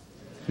kaya?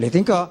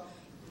 Ulitin ko.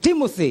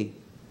 Timothy.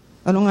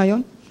 Ano nga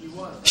yun?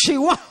 She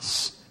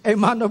was a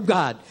man of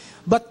God.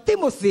 But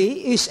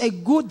Timothy is a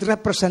good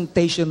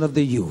representation of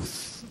the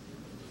youth.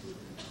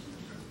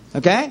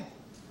 Okay?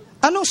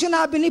 Anong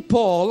sinabi ni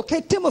Paul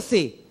kay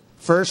Timothy?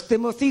 1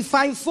 Timothy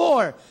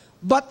 5:4.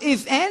 But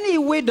if any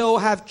widow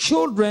have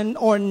children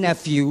or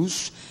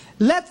nephews,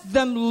 let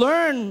them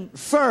learn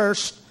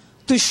first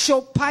to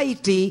show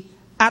piety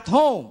at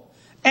home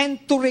and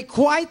to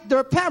requite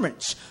their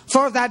parents.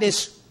 For that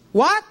is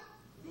what?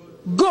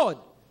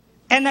 Good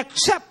and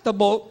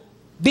acceptable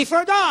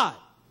before God.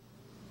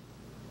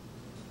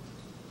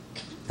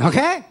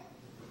 Okay?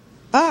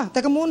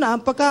 Teka muna,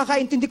 ang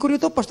pagkakaintindi ko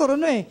rito, Pastor,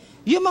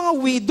 yung mga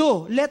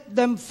widow, let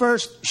them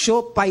first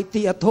show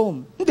piety at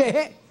home. Hindi,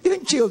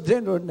 even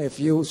children or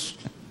nephews.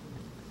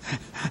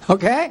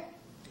 Okay?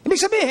 Ibig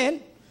sabihin,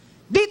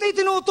 dito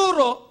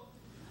tinuturo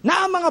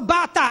na ang mga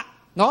bata,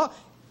 no,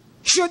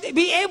 should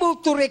be able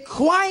to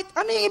requite.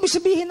 Ano yung ibig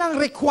sabihin ng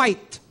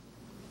requite?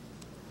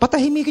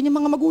 Patahimikin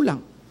yung mga magulang.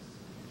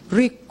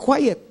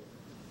 Requite.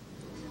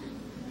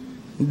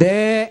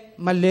 Hindi,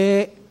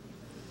 mali.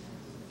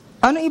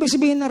 Ano ibig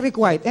sabihin ng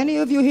requite? Any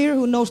of you here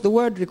who knows the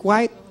word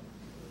requite?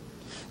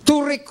 To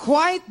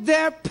requite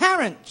their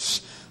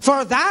parents,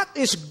 for that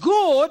is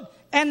good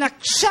and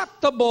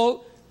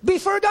acceptable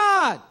before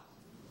God.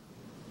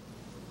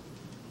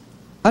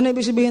 Ano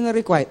ibig sabihin ng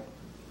requite?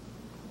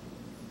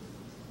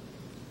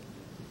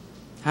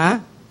 Ha?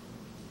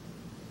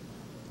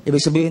 Ibig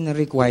sabihin ng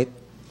requite,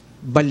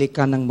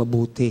 balikan ng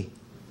mabuti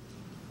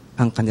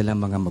ang kanilang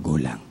mga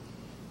magulang.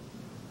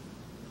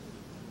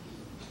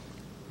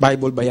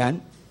 Bible ba yan?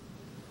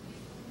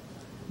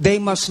 They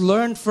must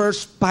learn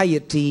first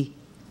piety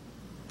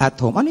at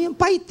home. Ano yung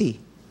piety?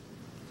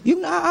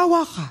 Yung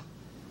naaawa ka.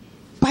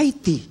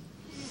 Piety.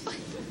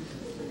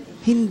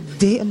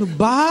 Hindi. Ano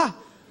ba?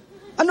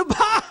 Ano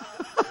ba?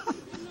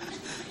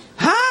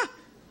 Ha?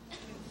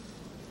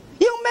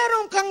 Yung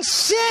meron kang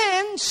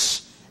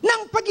sense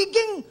ng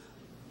pagiging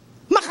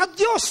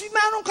makadiyos,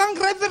 meron kang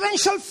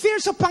reverential fear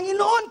sa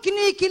Panginoon,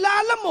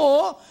 kinikilala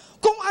mo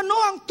kung ano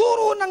ang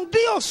turo ng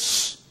Diyos.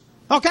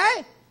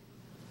 Okay?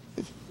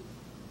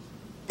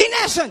 In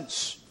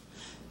essence,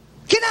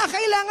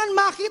 kinakailangan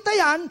makita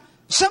yan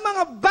sa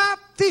mga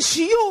Baptist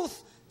youth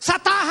sa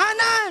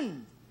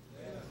tahanan.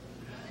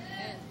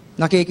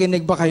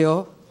 Nakikinig ba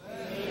kayo?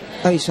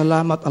 Ay,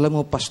 salamat. Alam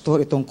mo,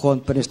 Pastor, itong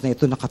conference na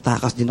ito,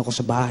 nakatakas din ako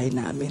sa bahay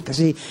namin.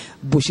 Kasi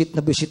busit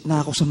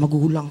na ako sa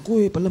magulang ko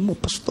eh. Alam mo,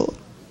 Pastor.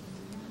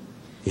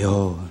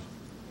 Yo.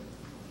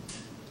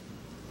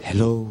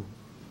 Hello.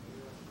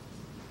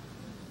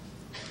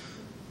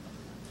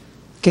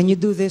 Can you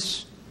do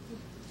this?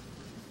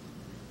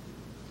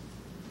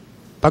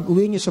 Pag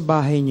uwi niyo sa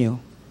bahay niyo,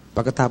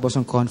 pagkatapos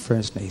ng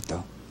conference na ito,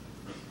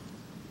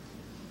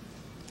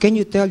 can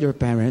you tell your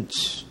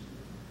parents,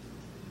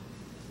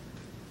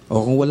 o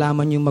kung wala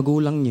man yung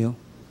magulang niyo,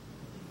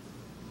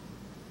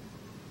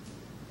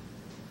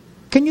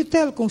 can you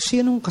tell kung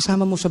sinong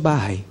kasama mo sa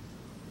bahay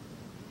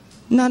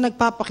na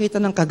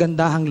nagpapakita ng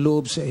kagandahang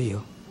loob sa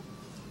iyo?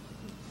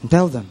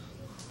 Tell them,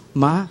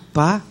 Ma,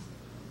 Pa,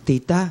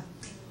 Tita,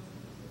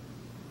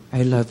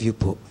 I love you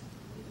po.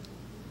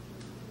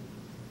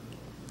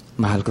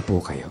 Mahal ko po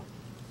kayo.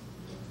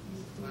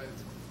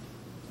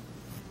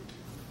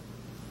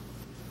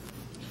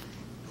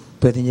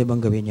 Pwede niya bang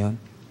gawin yon?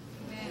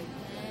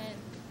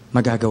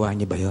 Magagawa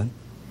niya ba yon?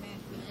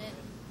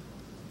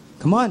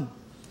 Come on.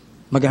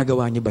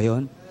 Magagawa niya ba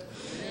yon?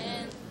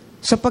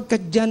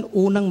 Sapagkat dyan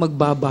unang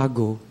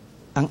magbabago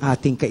ang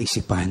ating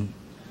kaisipan.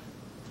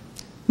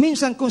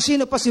 Minsan, kung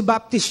sino pa si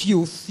Baptist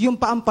youth, yung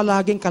pa ang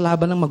palaging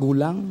kalaban ng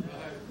magulang.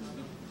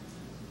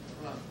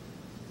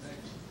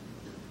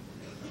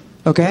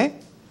 Okay?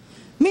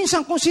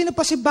 Minsan, kung sino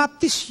pa si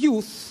Baptist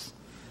youth,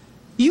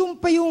 yung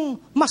pa yung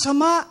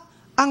masama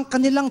ang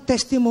kanilang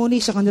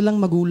testimony sa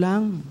kanilang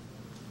magulang.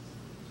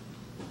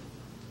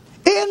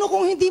 Ano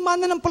kung hindi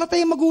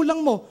mananampalataya yung magulang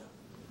mo?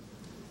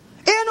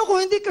 Ano kung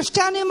hindi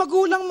Kristiyano yung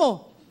magulang mo?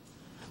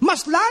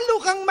 Mas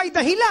lalo kang may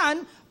dahilan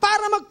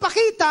para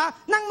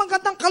magpakita ng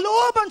magandang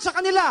kalooban sa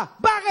kanila.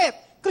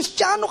 Bakit?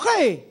 Kristiyano ka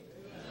eh.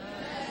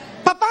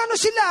 Paano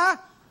sila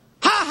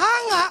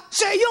hahanga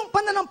sa iyong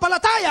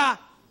pananampalataya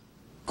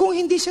kung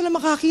hindi sila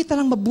makakita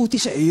ng mabuti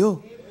sa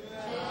iyo?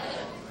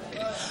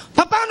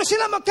 Paano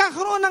sila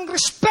magkakaroon ng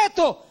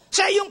respeto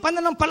sa iyong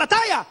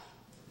pananampalataya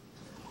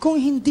kung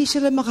hindi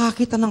sila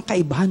makakita ng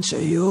kaibahan sa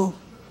iyo?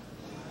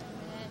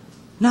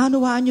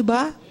 Naunawaan niyo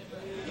ba?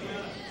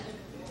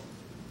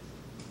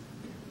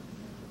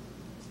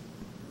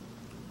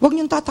 Huwag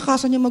niyong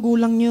tatakasan yung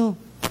magulang niyo.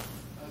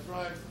 That's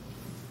right.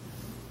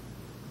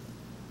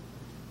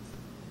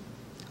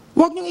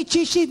 Huwag niyong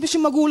i-chismis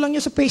yung magulang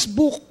niyo sa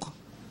Facebook.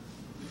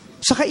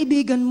 Sa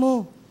kaibigan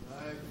mo.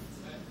 Right.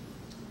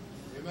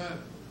 Amen.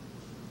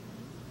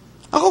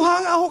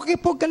 Ako kay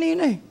Fog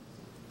kanina eh.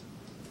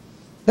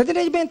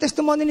 Natinig niyo ba yung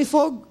testimony ni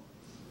Fog?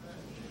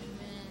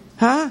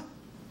 Ha?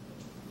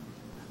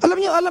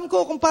 Alam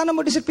ko kung paano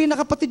mo disiplina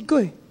kapatid ko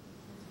eh.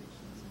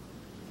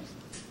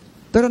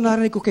 Pero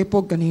narinig ko kay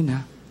Fog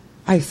kanina,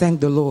 I thank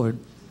the Lord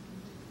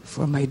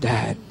for my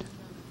dad.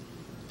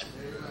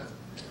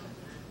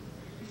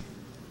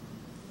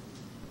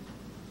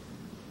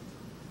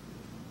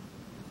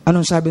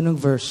 Anong sabi ng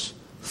verse?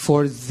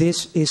 For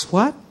this is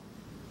what?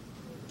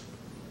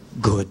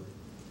 Good.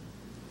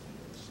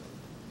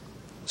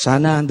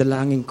 Sana ang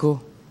dalangin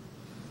ko.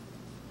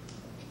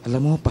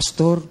 Alam mo,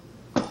 pastor,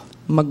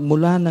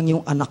 magmula ng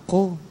yung anak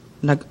ko,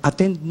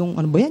 nag-attend nung,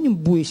 ano ba yan, yung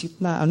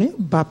buwisit na,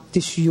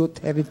 Baptist Youth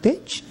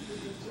Heritage?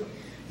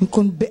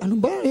 Ano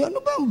ba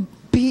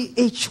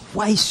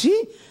PHYC?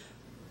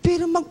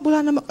 Pero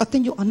magmula na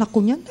mag-attend yung anak ko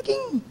niyan,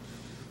 naging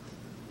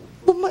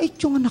bumait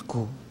yung anak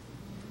ko.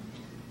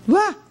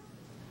 Diba?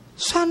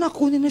 Sana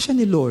kunin na siya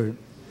ni Lord.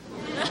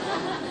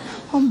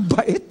 Ang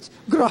bait.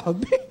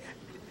 Grabe.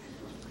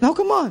 Now,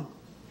 come on.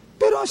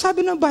 Pero ang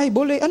sabi ng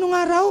Bible, ano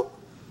nga raw?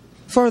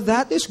 For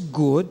that is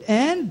good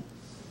and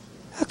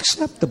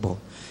acceptable.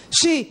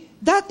 See,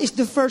 that is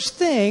the first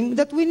thing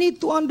that we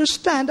need to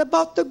understand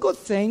about the good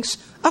things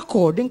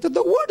according to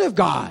the Word of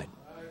God.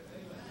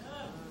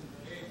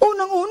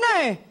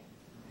 Unang-una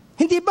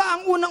Hindi ba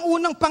ang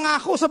unang-unang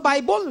pangako sa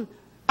Bible,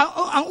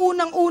 ang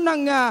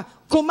unang-unang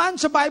command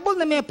sa Bible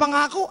na may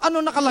pangako, ano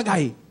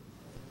nakalagay?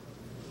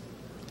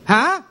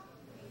 Ha?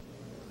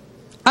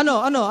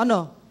 Ano?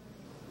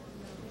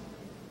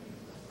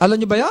 Alam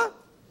niyo ba yan?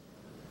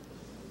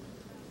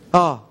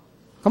 Oh,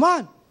 come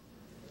on.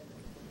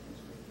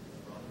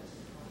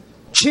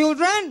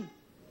 Children,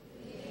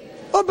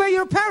 obey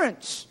your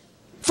parents,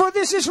 for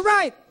this is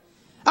right.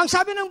 Ang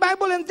sabi ng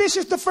Bible, and this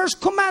is the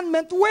first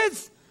commandment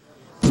with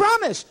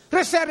promise,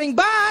 referring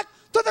back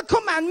to the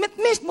commandment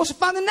mismo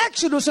found in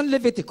Exodus and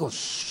Leviticus.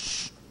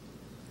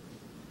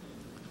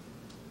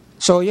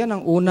 So, yan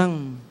ang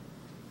unang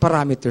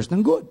parameters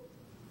ng good.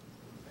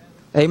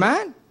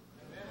 Amen?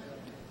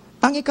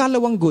 Ang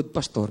ikalawang good,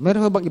 pastor,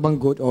 meron ba bang ibang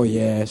good? Oh,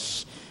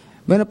 yes.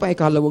 Meron pa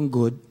ikalawang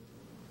good.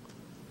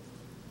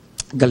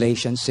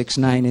 Galatians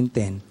 6:9 and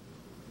 10.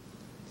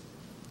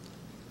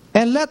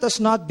 And let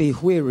us not be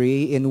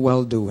weary in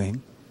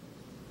well-doing,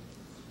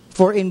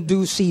 for in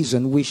due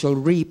season we shall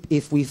reap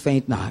if we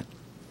faint not.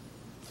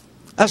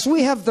 As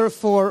we have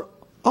therefore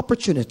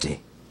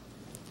opportunity,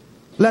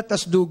 let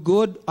us do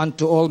good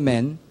unto all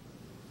men,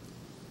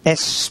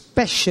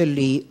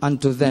 especially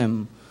unto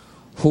them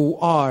who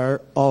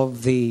are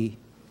of the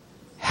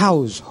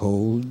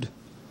household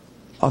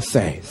of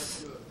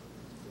faith.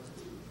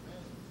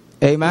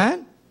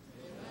 Amen?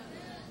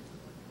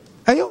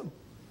 Ayun.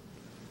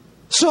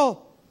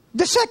 So,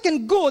 the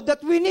second good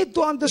that we need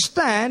to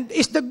understand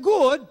is the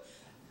good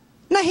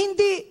na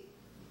hindi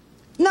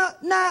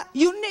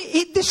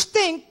unique,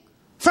 distinct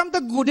from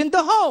the good in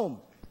the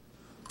home,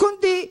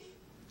 kundi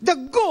the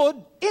good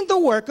in the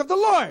work of the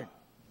Lord.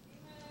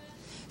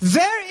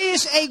 There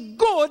is a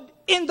good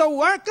in the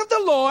work of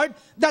the Lord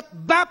that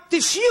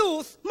Baptist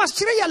youth must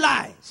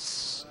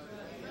realize.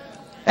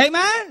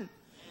 Amen?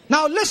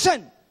 Now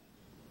listen,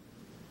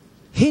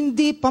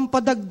 hindi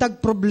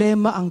pampadagdag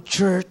problema ang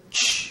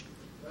church.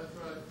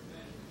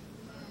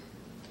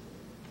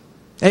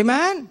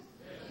 Amen?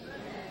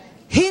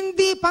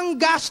 Hindi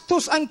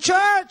panggastos ang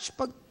church.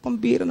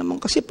 Pambira naman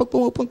kasi pag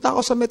pumupunta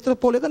ako sa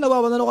Metropolitan,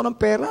 nawawalan ako ng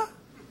pera.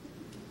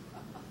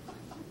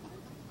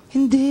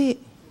 Hindi.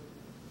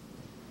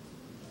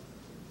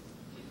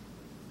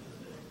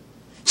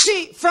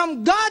 See,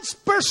 from God's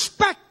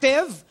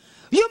perspective,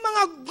 yung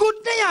mga good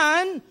na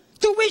yan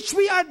to which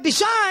we are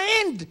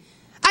designed,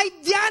 ay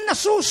diyan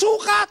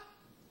nasusukat.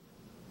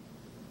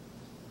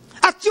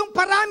 At yung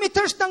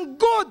parameters ng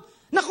good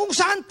na kung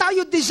saan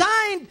tayo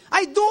designed,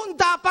 ay doon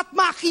dapat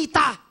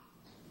makita.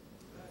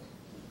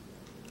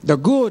 The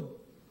good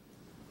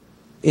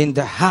in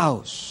the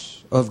house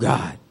of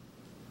God.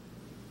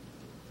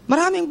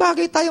 Maraming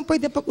bagay tayong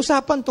pwede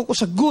pag-usapan tungkol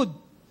sa good.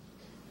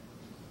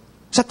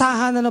 Sa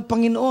tahanan ng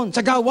Panginoon,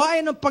 sa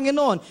gawain ng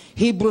Panginoon.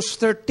 Hebrews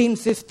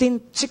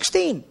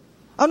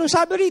 13:15-16. Anong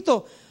sabi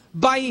rito?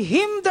 By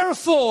Him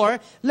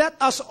therefore, let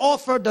us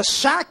offer the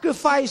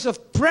sacrifice of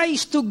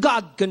praise to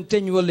God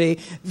continually.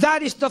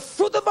 That is the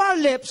fruit of our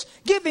lips,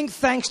 giving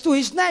thanks to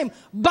His name.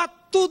 But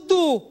to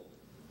do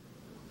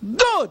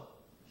good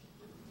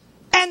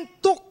and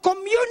to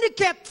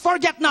communicate,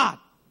 forget not.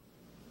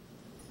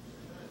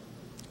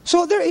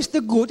 So there is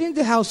the good in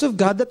the house of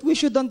God that we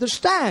should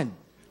understand.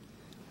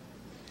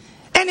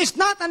 And it's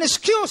not an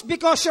excuse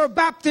because you're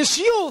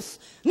Baptist youth,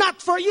 not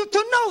for you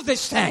to know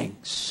these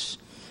things.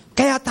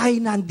 Kaya tayo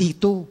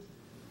nandito.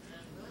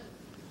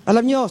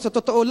 Alam nyo, sa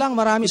totoo lang,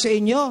 marami sa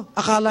inyo,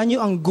 akala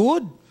nyo ang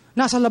good,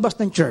 nasa labas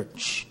ng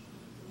church.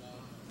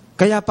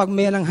 Kaya pag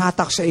may nang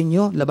hatak sa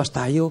inyo, labas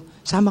tayo.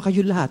 Sama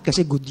kayo lahat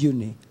kasi good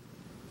yun eh.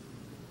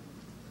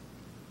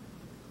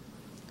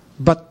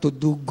 But to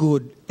do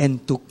good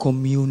and to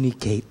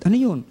communicate. Ano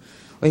yun?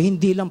 Ay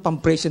hindi lang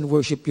pang praise and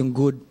worship yung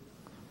good.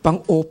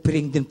 Pang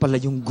offering din pala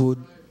yung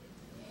good.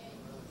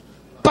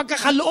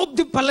 Pagkakaloob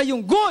din pala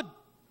yung good.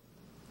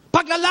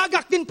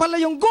 Paglalagak din pala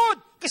yung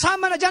good.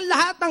 Kasama na dyan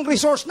lahat ng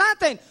resource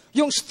natin.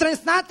 Yung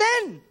strength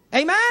natin.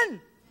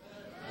 Amen?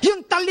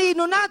 Yung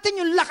talino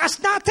natin, yung lakas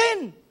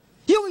natin.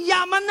 Yung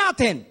yaman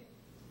natin.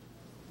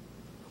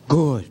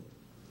 Good.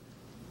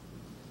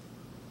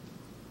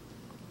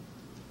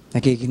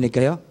 Nakikinig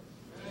kayo?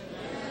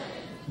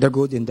 The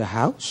good in the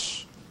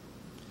house.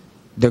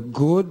 The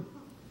good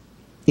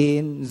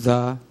in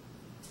the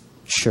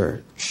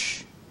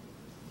church.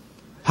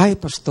 Hi,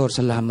 Pastor,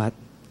 salamat.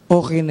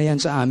 Okay na yan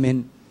sa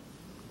amin.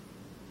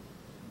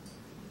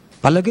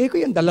 Palagay ko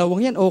yan,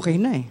 dalawang yan, okay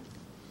na eh.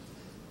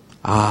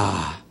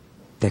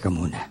 Teka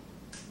muna.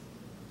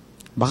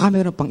 Baka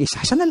mayroon pang isa.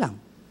 Sana lang.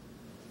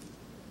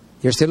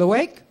 You're still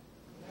awake?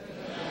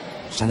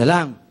 Sana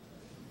lang.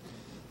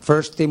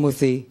 1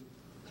 Timothy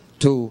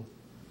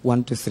 2,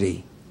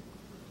 1-3.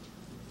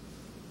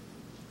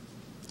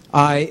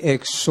 I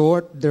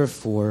exhort,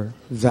 therefore,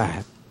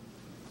 that,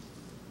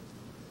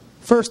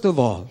 first of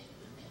all,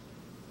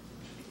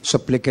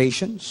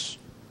 supplications,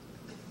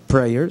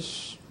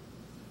 prayers,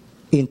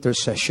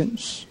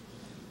 intercessions,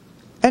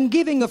 and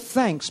giving of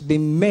thanks be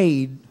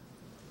made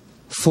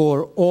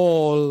for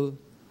all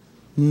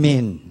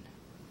men.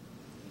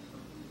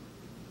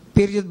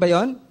 Period ba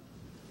yon?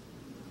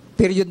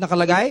 Period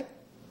nakalagay?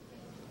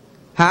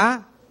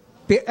 Ha?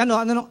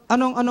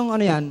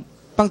 Anong yan?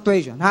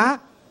 Punctuation.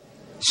 Ha?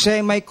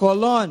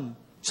 Semicolon.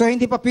 So,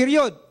 hindi pa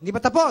period. Hindi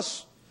pa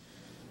tapos.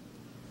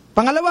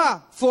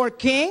 Pangalawa, for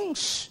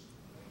kings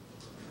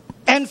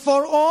and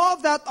for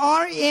all that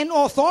are in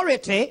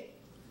authority,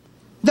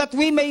 that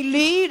we may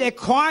lead a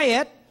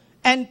quiet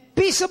and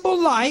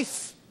peaceable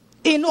life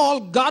in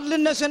all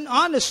godliness and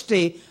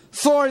honesty,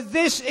 for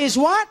this is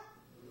what?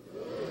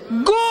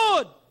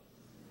 Good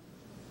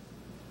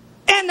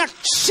and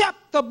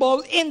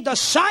acceptable in the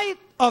sight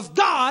of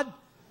God,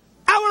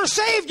 our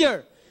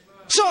Savior.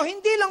 So,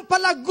 hindi lang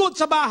pala good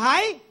sa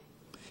bahay,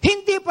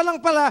 hindi pa lang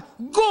pala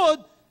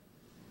good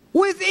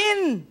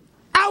within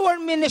our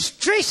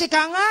ministry,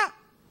 ika nga,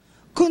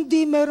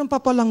 kundi meron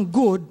pa palang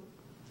good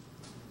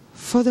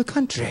for the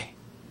country.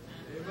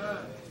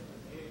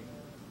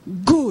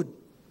 Good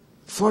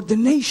for the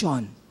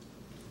nation.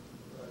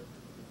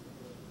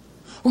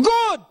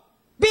 Good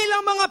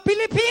bilang mga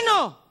Pilipino.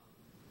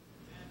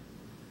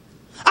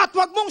 At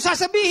wag mong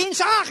sasabihin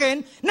sa akin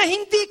na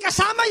hindi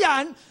kasama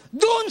yan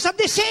doon sa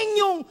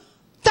disenyong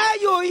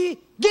tayo'y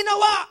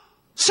ginawa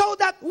so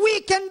that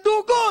we can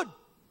do good.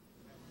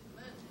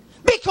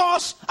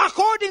 Because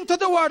according to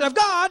the Word of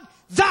God,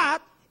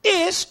 that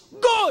is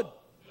good.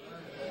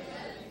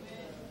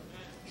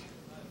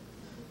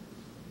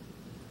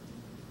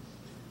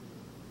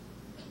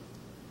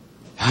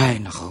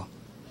 Ay, nako.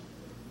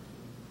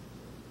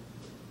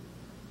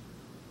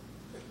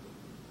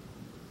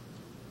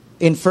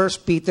 In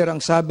 1 Peter, ang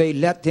sabi,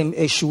 let him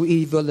eschew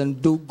evil and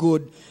do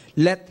good.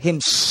 Let him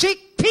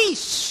seek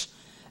peace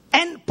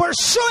and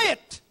pursue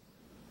it.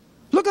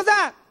 Look at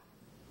that.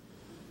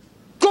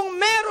 Kung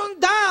meron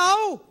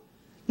daw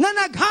na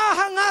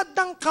naghahangad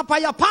ng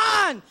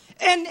kapayapaan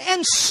and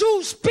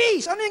ensues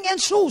peace. Ano yung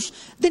ensues?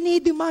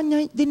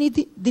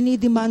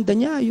 Dinidemanda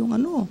niya yung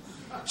ano.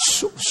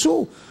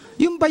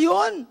 Yung ba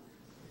yun?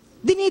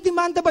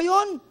 Dinidemanda ba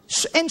yun?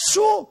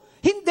 Ensue?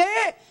 Hindi.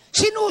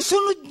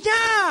 Sinusunod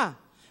niya.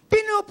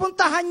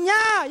 Pinupuntahan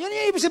niya. Yun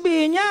yung ibig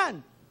sabihin niyan.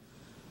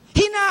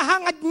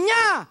 Hinahangad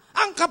niya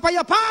ang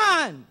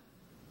kapayapaan.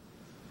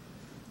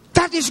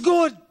 That is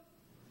good.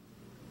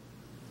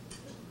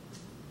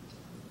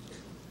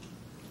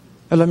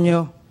 Alam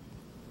niyo,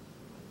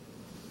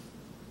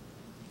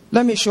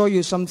 let me show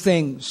you some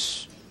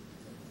things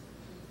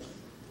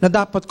na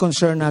dapat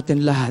concern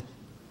natin lahat.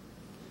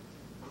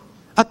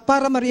 At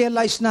para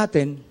ma-realize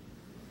natin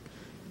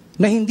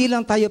na hindi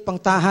lang tayo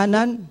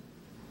pangtahanan,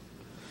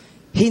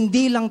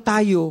 hindi lang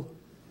tayo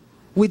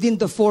within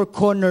the four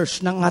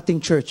corners ng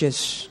ating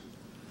churches,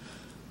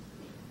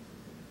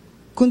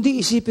 kundi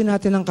isipin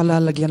natin ang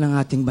kalalagyan ng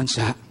ating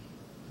bansa.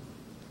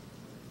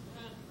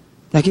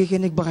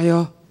 Nakikinig ba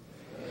kayo?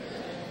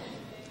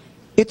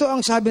 Ito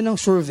ang sabi ng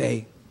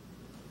survey.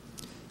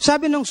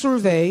 Sabi ng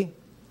survey,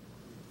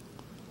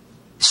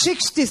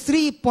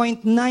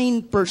 63.9%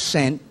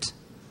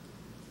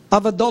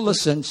 of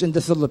adolescents in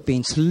the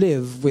Philippines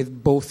live with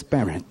both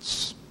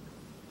parents.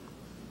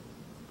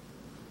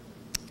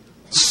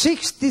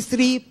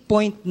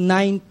 63.9%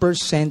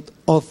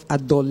 of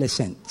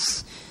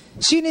adolescents.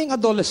 Sino yung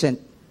adolescent?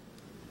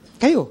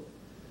 Kayo.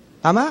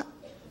 Tama?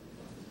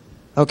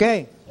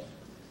 Okay.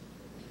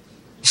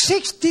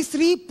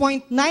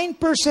 63.9%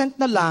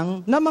 na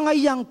lang na mga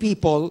young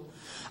people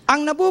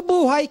ang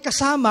nabubuhay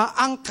kasama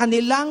ang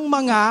kanilang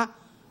mga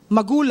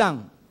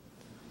magulang.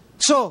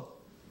 So,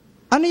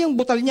 ano yung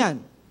butal niyan?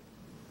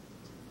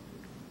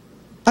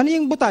 Ano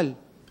yung butal?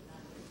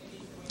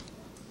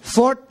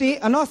 30,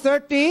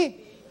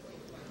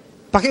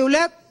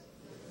 pakiulit.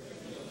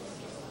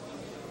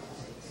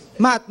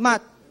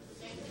 Math.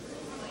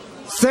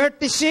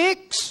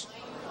 36.1.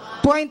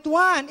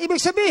 Ibig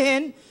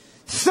sabihin,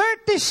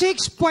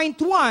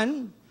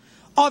 36.1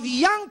 of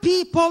young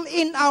people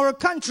in our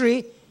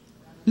country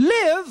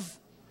live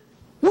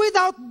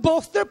without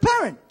both their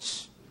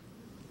parents.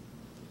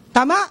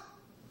 Tama?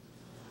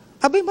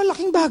 Abay,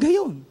 malaking bagay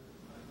yun.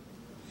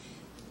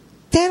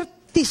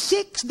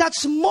 36,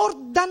 that's more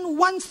than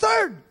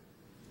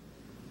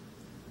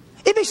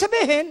 1/3. Ibig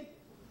sabihin,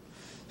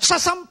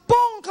 sa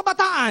 10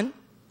 kabataan,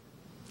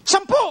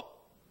 10.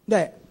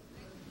 Hindi.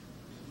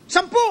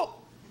 10.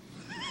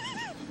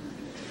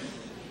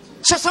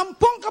 Sa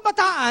 10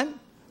 kabataan,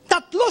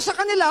 3 sa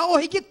kanila o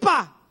higit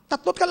pa.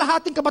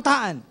 3.5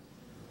 kabataan.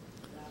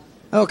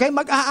 Okay,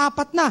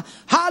 mag-aapat na.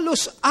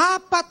 Halos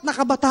 4 na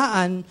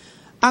kabataan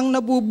ang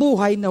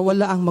nabubuhay na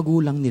wala ang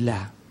magulang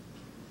nila.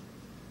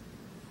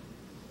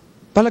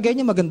 Palagay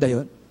niyo maganda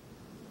yon?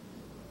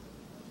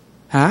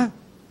 Ha?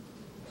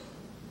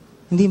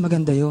 Hindi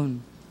maganda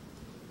yon.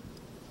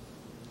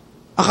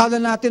 Akala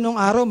natin nung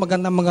araw,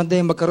 maganda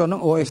yung magkaroon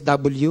ng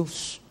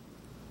OFWs.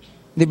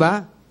 Di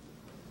ba?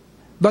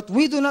 But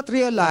we do not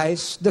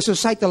realize the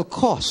societal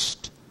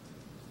cost.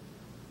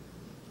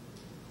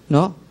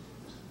 No?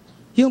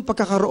 Yung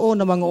pagkakaroon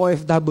ng mga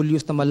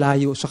OFWs na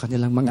malayo sa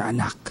kanilang mga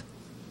anak.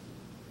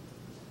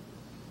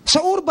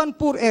 Sa urban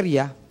poor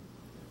area,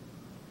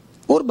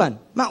 urban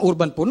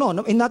poor,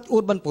 not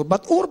urban poor,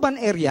 but urban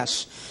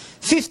areas,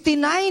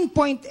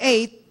 59.8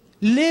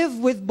 live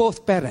with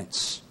both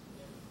parents.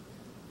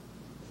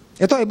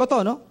 Ito, iba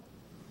to, no?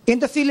 In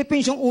the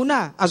Philippines, yung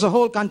una, as a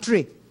whole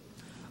country.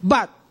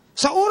 But,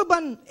 sa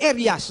urban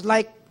areas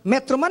like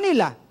Metro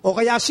Manila, o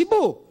kaya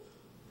Cebu,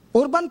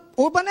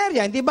 urban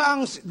area, hindi ba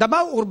ang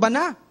Davao, urban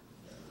na?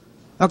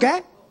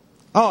 Okay?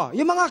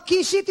 Yung mga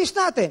key cities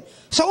natin,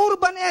 sa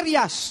urban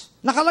areas,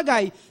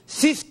 nakalagay,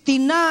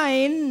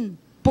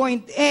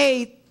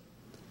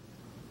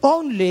 59.8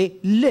 only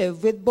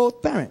live with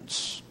both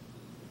parents.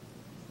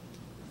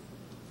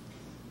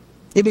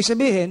 Ibig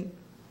sabihin,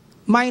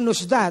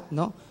 minus that,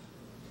 no?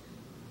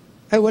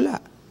 Ay wala.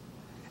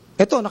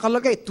 Ito,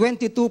 nakalagay,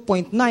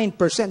 22.9%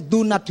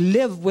 do not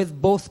live with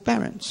both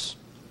parents.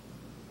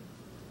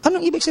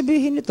 Anong ibig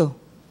sabihin nito?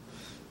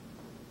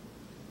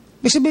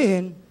 Ibig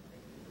sabihin,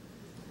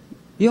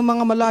 yung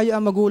mga malayo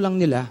ang magulang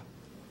nila,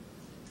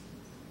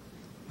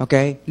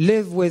 okay,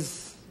 live with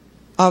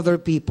other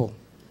people.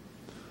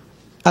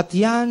 At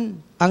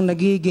yan ang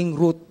nagiging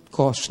root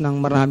cause ng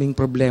maraming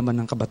problema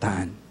ng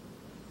kabataan.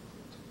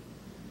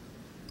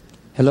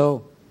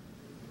 Hello?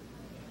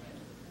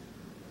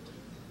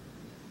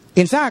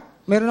 In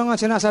fact, meron nga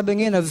sinasabi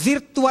ngayon na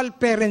virtual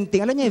parenting.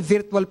 Alam niyo yung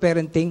virtual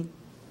parenting?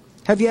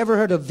 Have you ever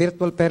heard of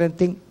virtual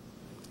parenting?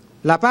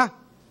 Wala pa?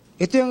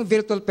 Ito yung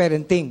virtual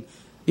parenting.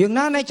 Yung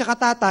nanay tsaka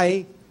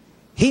tatay,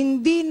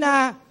 hindi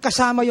na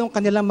kasama yung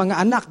kanilang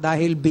mga anak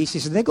dahil busy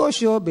sa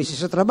negosyo, busy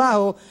sa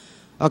trabaho.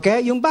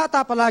 Okay? Yung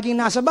bata palaging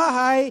nasa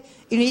bahay,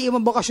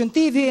 iniiwan bukas yung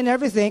TV and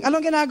everything.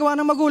 Anong ginagawa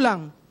ng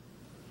magulang?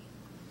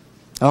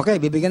 Okay,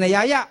 bibigyan na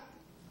yaya.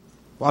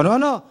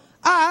 Ano-ano.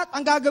 At ang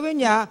gagawin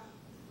niya,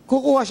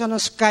 kukuha siya ng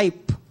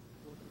Skype.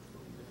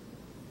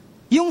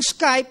 Yung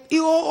Skype,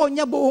 i-on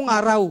niya buong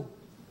araw.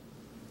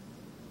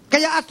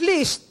 Kaya at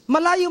least,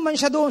 malayo man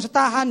siya doon sa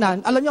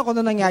tahanan, alam niyo kung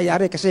ano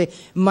nangyayari kasi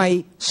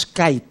may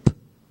Skype.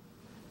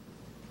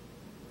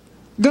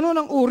 Ganun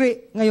ang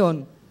uri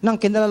ngayon ng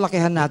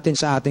kinalalakihan natin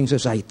sa ating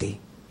society.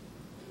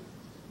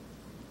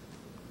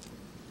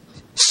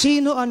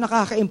 Sino ang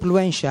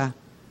nakaka-impluensya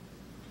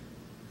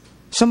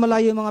sa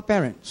malayo mga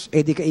parents?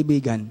 Eh di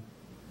kaibigan.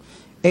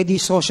 Eh di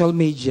social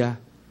media.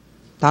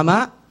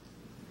 Tama?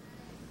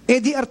 Eh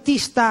di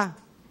artista.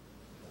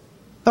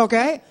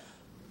 Okay?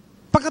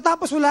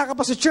 Pagkatapos wala ka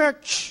pa sa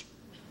church.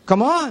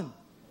 Come on.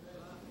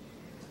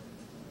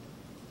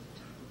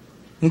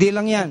 Hindi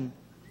lang yan.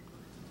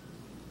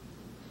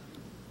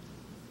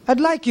 I'd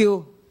like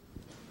you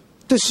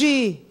to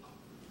see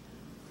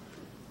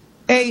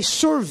a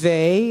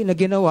survey na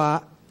ginawa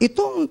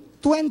itong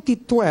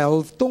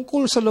 2012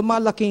 tungkol sa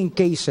lumalaking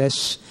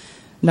cases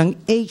ng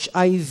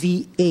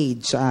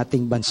HIV/AIDS sa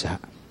ating bansa.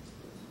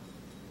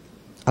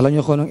 Alam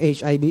niyo kung anong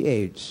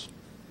HIV/AIDS?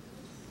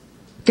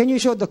 Can you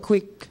show the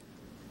quick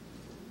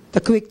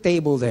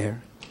table there?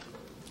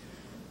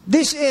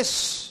 This is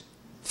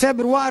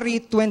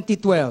February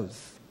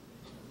 2012.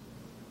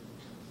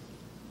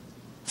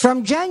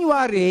 From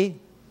January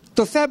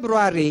to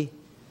February,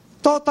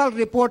 total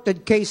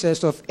reported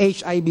cases of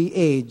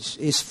HIV/AIDS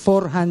is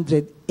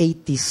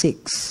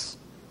 486.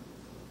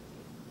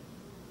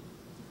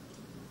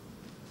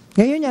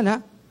 Ngayon yan,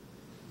 ha?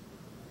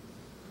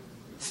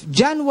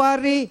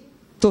 January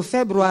to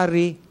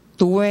February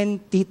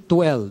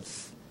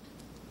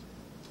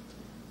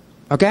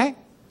 2012. Okay?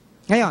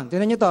 Ngayon,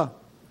 tingnan nyo to.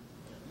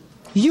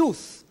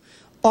 Youth.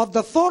 Of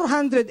the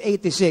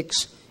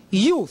 486,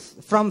 youth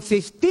from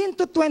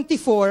 15 to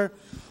 24,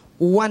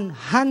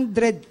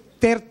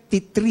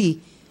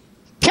 133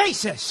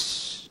 cases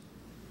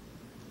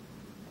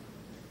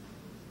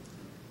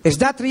Is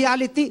that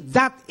reality?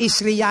 That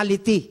is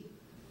reality.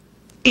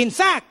 In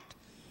fact,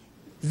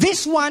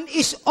 this one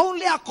is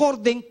only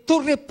according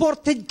to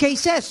reported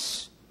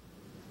cases.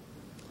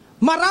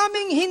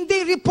 Maraming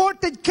hindi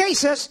reported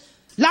cases,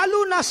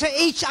 lalo na sa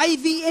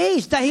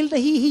HIV/AIDS dahil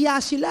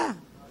nahihiya sila.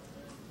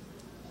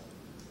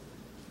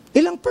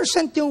 Ilang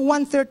percent yung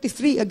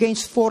 133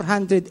 against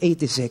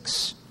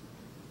 486?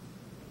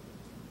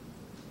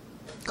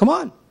 Come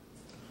on.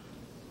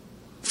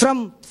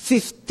 From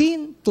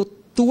 15 to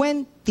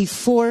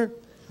 24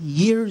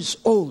 years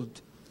old.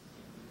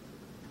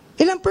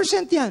 Ilang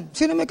percent yan?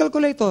 Sino may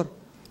calculator?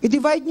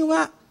 I-divide nyo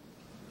nga.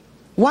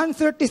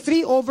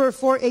 133 over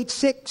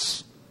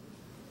 486.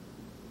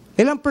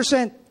 Ilang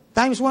percent?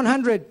 Times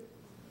 100.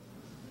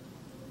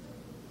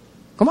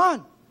 Come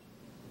on.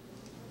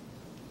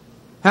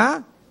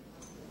 Huh?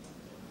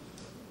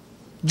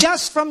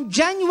 Just from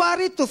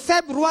January to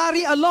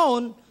February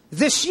alone,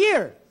 this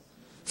year,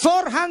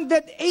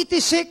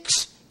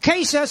 486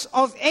 cases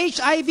of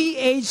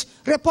HIV/AIDS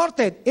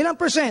reported. Ilang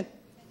percent?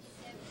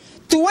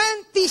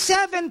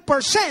 27%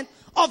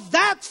 of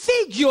that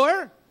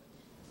figure,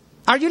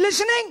 are you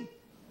listening?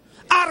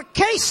 Are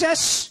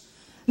cases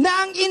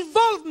na ang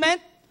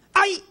involvement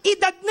ay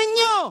edad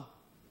ninyo.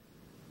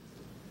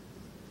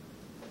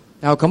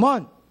 Now, come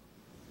on.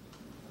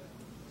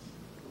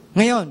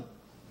 Ngayon,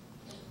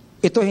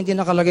 ito hindi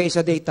nakalagay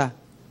sa data.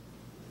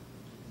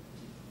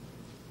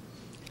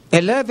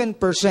 11%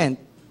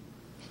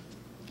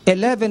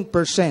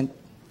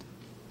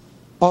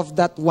 of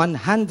that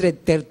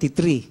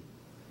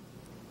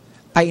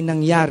 133 ay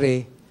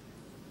nangyari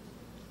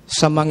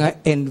sa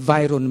mga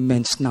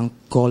environments ng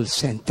call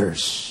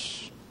centers.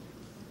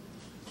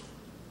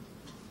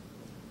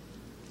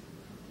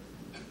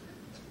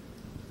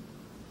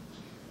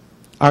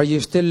 Are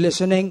you still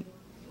listening?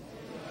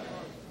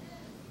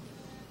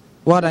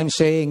 What I'm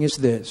saying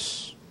is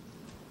this.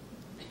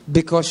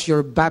 Because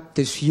you're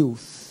Baptist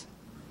youth,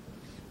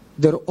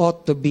 there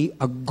ought to be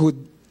a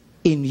good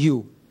in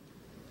you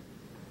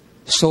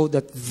so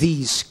that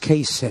these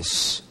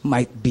cases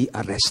might be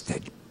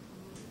arrested.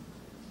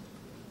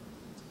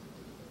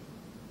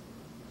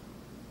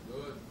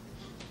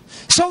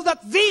 So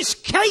that these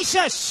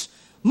cases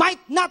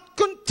might not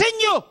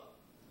continue.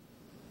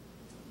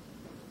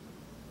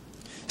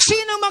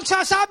 Sino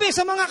magsasabi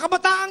sa mga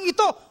kabataang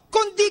ito,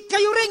 kundi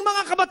kayo ring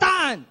mga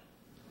kabataan?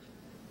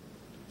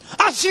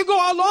 As you go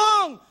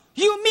along,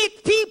 you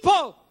meet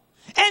people,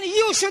 and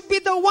you should be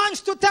the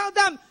ones to tell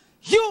them,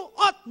 you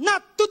ought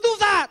not to do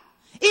that.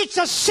 It's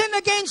a sin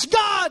against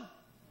God.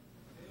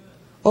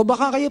 O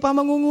baka kayo pa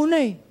mangunguna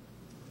eh.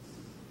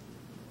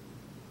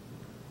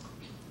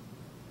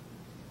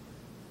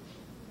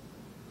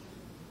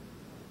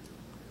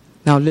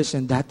 Now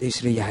listen, that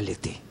is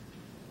reality.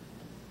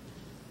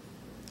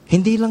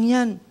 Hindi lang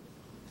yan.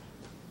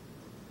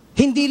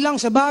 Hindi lang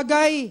sa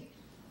bagay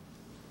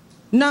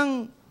ng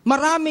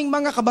maraming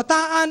mga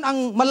kabataan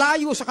ang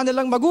malayo sa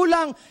kanilang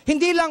magulang.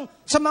 Hindi lang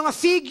sa mga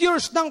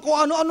figures ng kung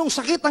ano-anong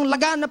sakit ang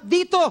laganap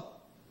dito.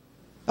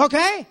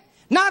 Okay?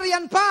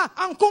 Nariyan pa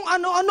ang kung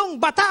ano-anong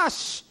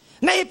batas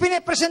na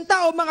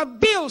ipinipresenta o mga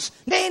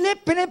bills na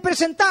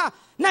ipinipresenta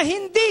na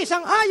hindi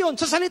sang-ayon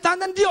sa salita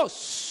ng Diyos.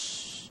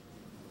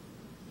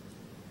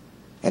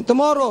 And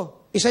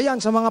tomorrow, isa yan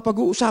sa mga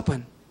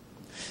pag-uusapan.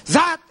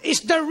 That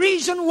is the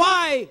reason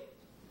why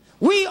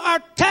we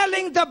are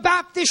telling the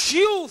Baptist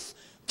youth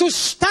to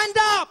stand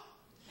up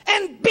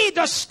and be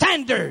the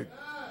standard.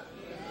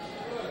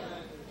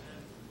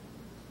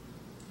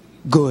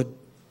 Good.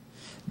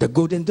 The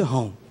good in the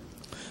home.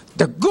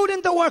 The good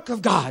in the work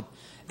of God.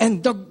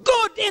 And the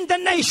good in the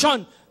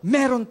nation.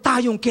 Meron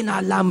tayong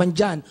kinalaman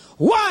dyan.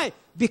 Why?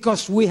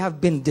 Because we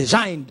have been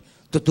designed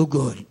to do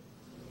good.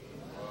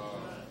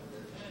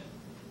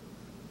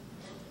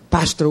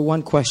 Pastor,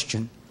 one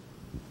question.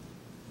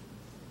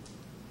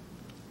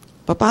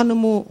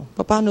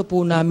 Paano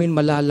po namin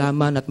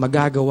malalaman at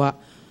magagawa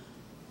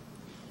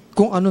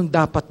kung anong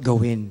dapat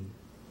gawin?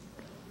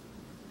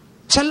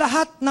 Sa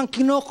lahat ng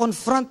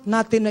kino-confront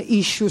natin na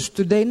issues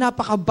today,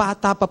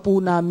 napakabata pa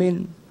po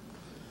namin.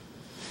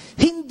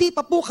 Hindi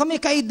pa po kami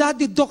kaedad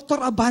ni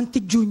Dr. Abante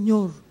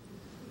Jr.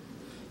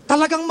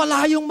 Talagang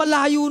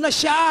malayong-malayo na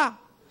siya.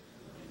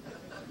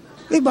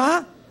 Diba?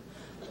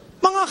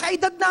 Mga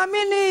kaedad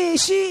namin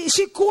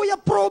si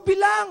Kuya Proby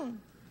lang.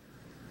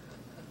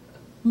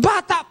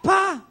 Bata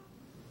pa.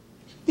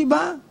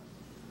 Diba?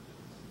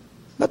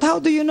 But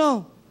how do you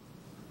know?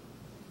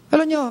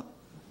 Alam nyo,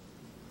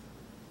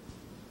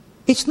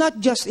 it's not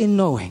just in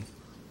knowing.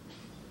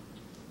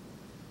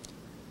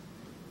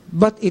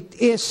 But it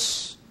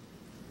is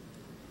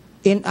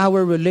in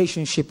our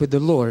relationship with the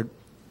Lord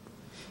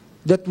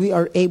that we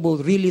are able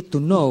really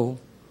to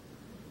know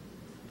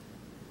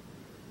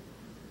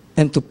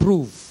and to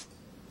prove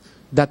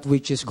that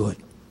which is good.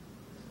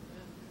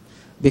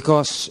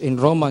 Because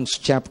in Romans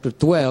chapter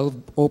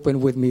 12,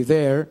 open with me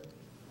there,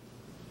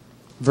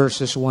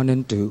 verses 1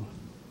 and 2.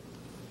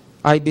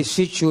 I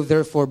beseech you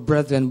therefore,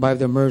 brethren, by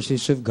the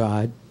mercies of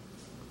God.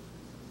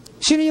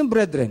 Sino yung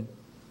brethren?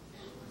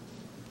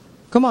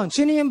 Come on,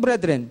 sino yung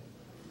brethren?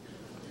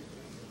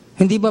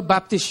 Hindi ba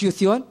Baptist youth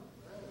yun?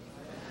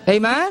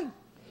 Amen?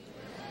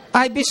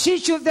 I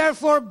beseech you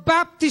therefore,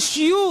 Baptist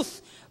youth,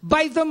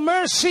 by the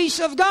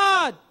mercies of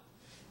God,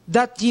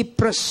 that ye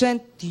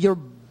present your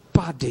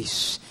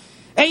bodies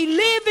a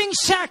living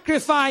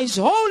sacrifice,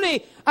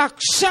 holy,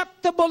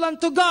 acceptable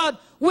unto God,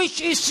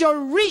 which is your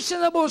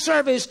reasonable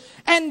service.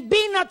 And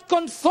be not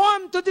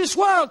conformed to this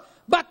world,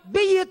 but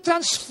be ye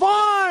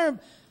transformed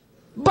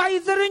by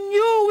the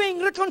renewing,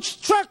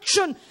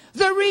 reconstruction,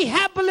 the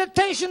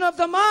rehabilitation of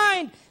the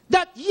mind,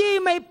 that ye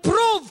may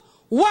prove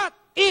what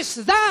is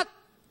that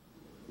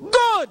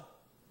good.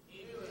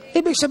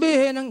 Ibig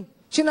sabihin, ang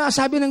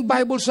sinasabi ng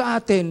Bible sa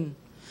atin,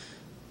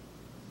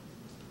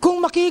 kung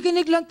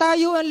makikinig lang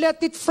tayo and let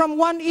it from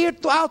one ear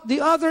to out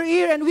the other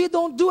ear, and we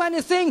don't do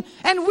anything,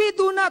 and we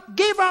do not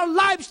give our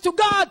lives to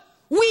God,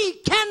 we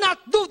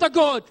cannot do the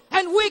good,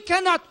 and we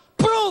cannot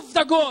prove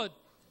the good.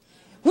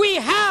 We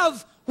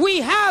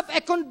have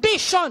a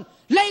condition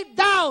laid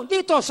down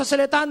dito sa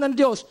salita ng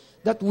Diyos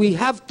that we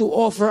have to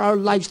offer our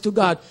lives to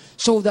God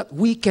so that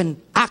we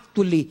can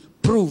actually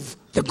prove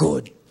the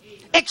good.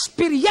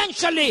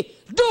 Experientially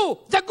do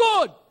the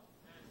good.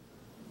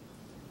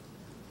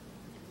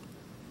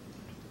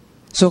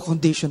 So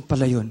condition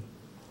pala yun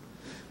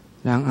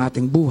na ang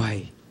ating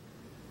buhay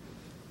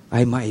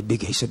ay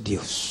maibigay sa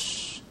Diyos.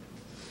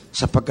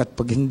 Sapagkat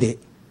pag hindi,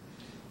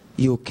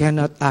 you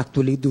cannot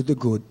actually do the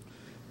good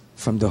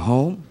from the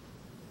home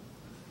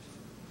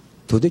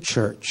to the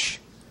church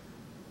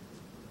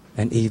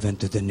and even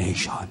to the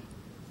nation.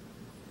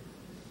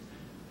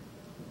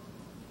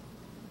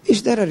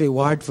 Is there a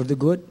reward for the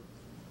good?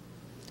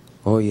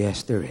 Oh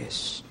yes, there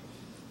is.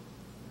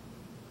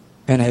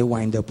 And I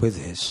wind up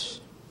with this.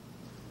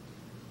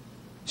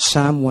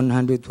 Psalm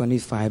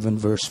 125 and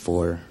verse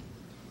 4.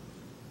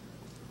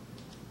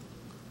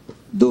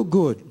 Do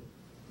good,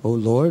 O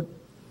Lord,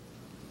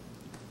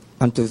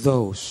 unto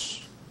those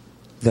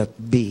that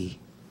be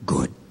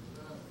good,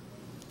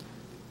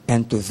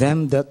 and to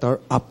them that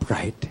are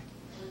upright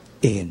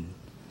in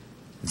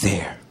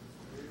their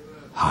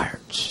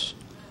hearts.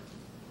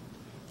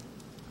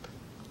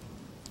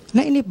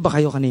 Nainip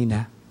ba kayo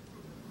kanina?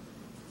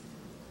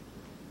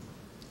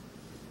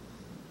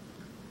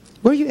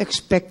 Were you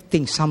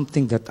expecting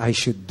something that I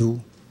should do?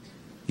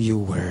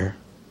 You were.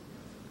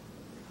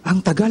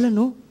 Ang tagal,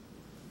 ano?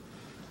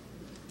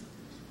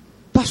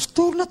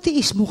 Pastor,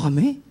 natiis mo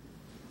kami.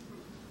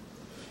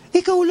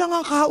 Ikaw lang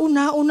ang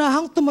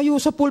kauna-unahang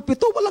tumayo sa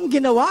pulpito, walang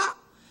ginawa.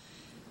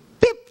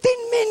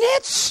 15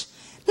 minutes!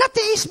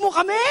 Natiis mo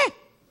kami!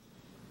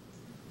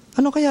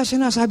 Ano kaya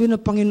sinasabi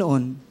ng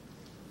Panginoon?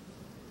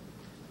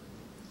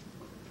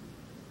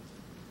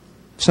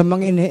 Sa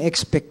mga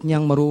ine-expect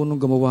niyang marunong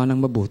gumawa ng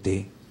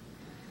mabuti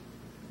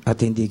at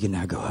hindi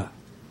ginagawa.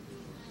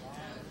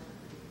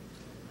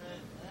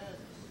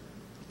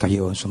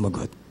 Kayo ang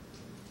sumagot.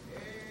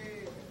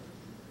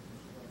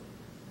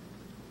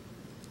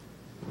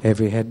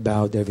 Every head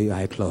bowed, every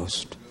eye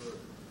closed.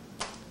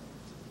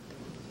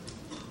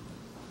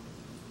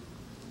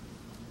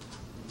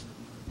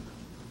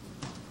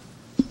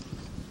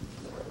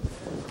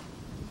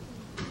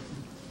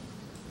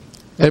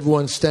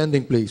 Everyone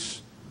standing, please.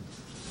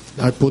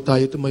 Lahat po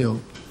tayo tumayo.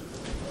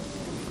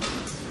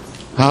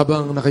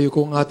 Habang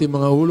nakayuko ang ating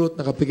mga ulo at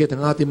nakapikit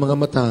ang ating mga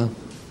mata,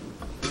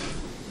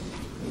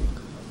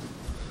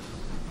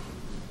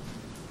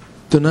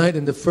 tonight,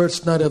 in the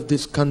first night of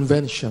this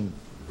convention,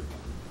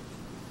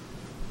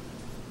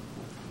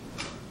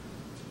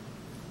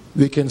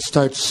 we can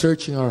start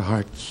searching our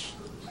hearts.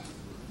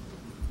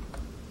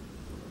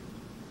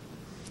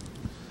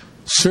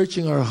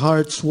 Searching our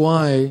hearts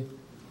why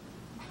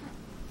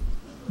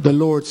the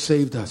Lord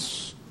saved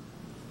us.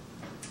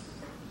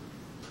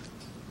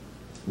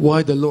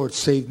 Why the Lord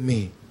saved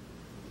me.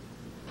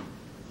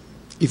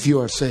 If you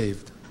are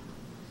saved.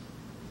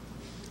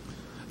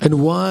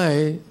 And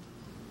why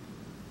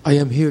I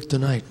am here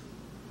tonight.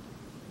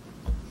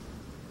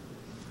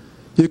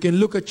 You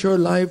can look at your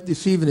life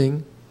this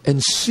evening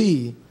and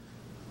see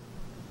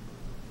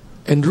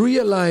and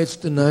realize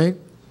tonight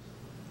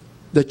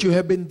that you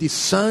have been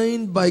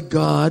designed by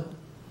God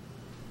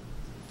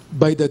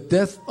by the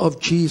death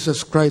of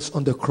Jesus Christ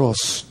on the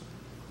cross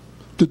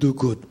to do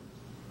good.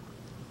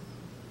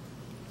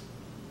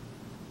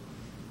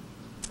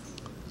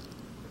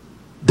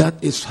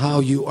 That is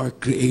how you are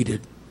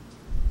created.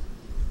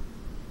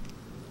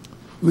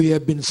 We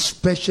have been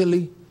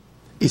specially,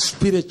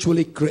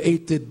 spiritually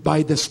created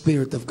by the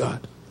Spirit of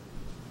God.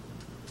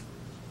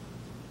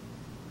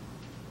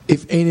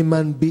 If any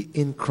man be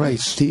in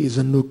Christ, he is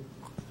a new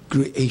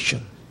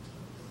creation.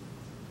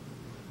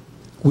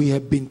 We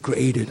have been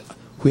created.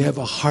 We have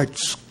our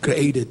hearts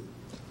created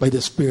by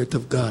the Spirit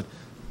of God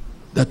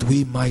that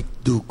we might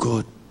do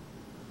good.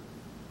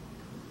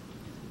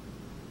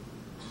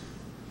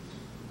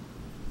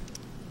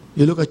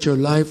 You look at your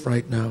life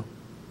right now.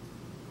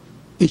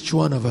 Each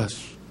one of us.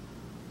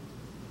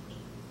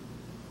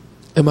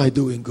 Am I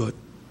doing good?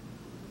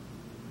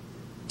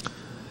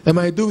 Am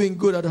I doing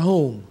good at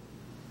home?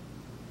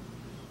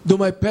 Do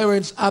my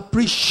parents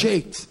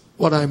appreciate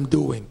what I'm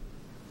doing?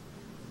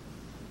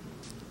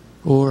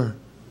 Or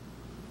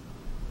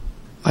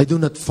I do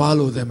not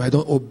follow them. I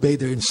don't obey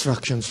their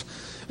instructions.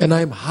 And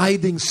I am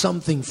hiding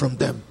something from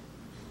them.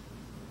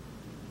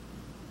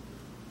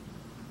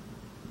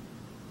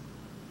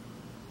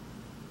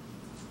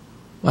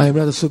 I am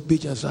not as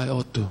obedient as I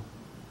ought to.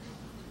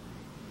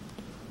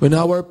 When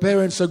our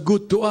parents are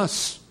good to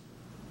us,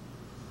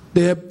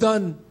 they have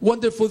done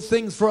wonderful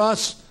things for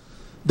us.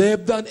 They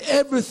have done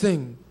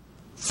everything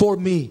for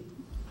me.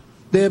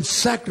 They have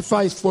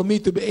sacrificed for me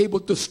to be able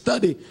to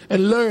study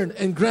and learn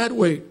and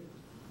graduate.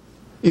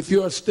 If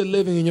you are still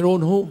living in your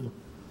own home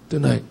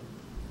tonight,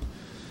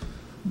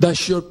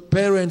 does your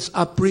parents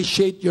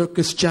appreciate your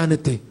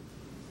Christianity?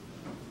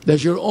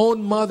 Does your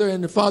own mother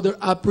and father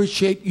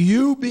appreciate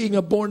you being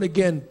a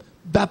born-again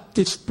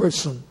Baptist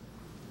person?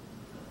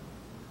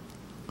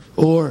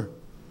 Or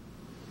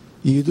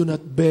you do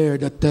not bear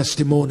the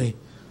testimony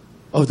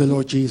of the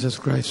Lord Jesus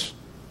Christ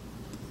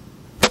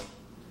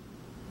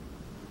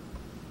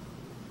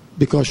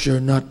because you're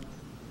not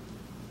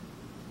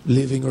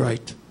living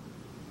right?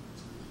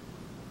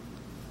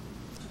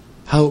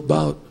 How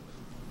about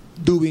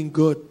doing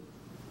good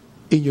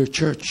in your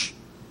church?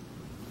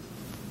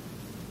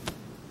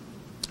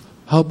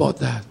 How about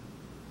that?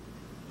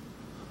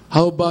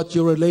 How about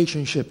your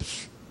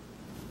relationships?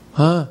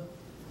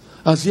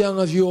 As young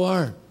as you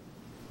are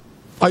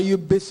you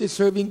busy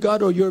serving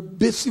God, or you're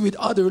busy with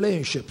other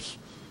relationships?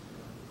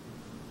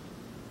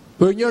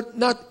 Where you're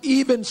not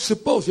even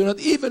supposed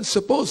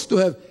to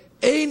have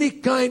any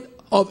kind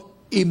of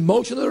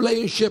emotional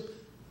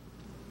relationship,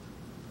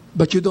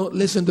 but you don't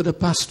listen to the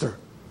pastor.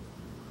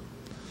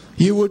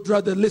 You would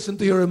rather listen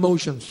to your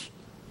emotions.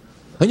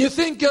 And you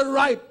think you're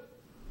right.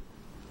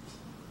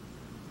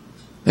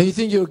 And you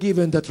think you're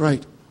given that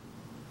right.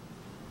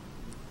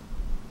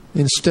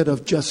 Instead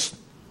of just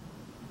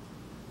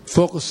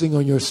focusing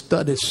on your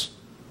studies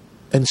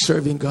and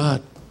serving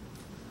God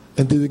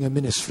and doing a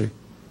ministry.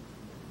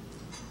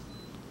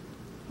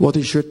 What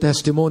is your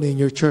testimony in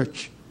your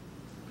church?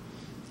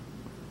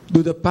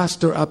 Do the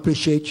pastor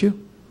appreciate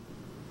you?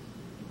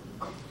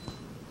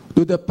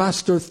 Do the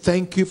pastor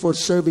thank you for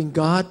serving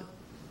God?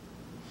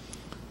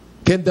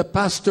 Can the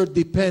pastor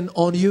depend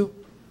on you?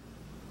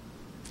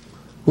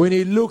 When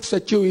he looks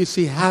at you, is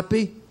he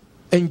happy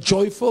and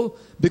joyful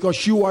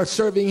because you are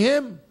serving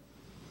him?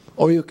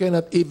 Or you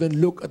cannot even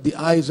look at the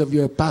eyes of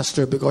your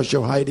pastor because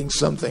you're hiding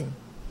something?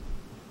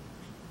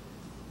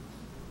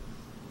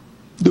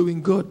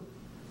 Doing good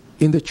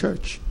in the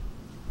church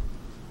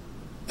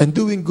and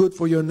doing good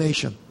for your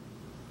nation.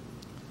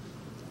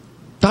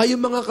 Tayo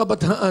mga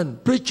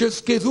kabataan, preachers,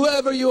 kids,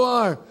 whoever you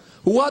are,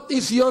 what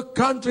is your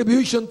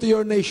contribution to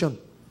your nation?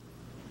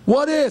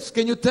 What is?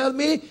 Can you tell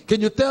me? Can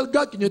you tell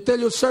God? Can you tell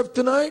yourself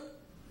tonight?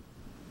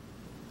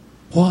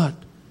 What?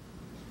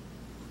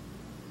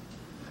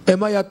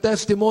 Am I a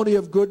testimony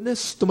of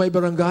goodness to my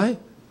barangay?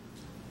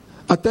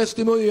 A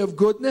testimony of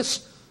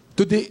goodness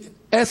to the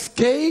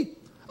SK?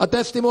 A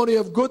testimony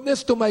of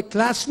goodness to my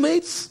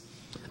classmates?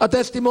 A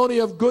testimony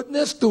of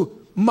goodness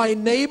to my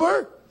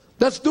neighbor?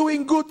 That's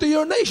doing good to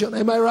your nation.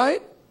 Am I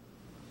right?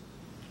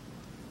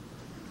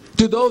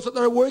 To those that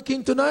are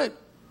working tonight,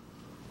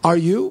 are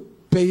you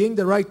paying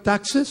the right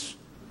taxes?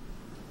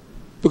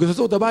 Because that's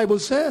what the Bible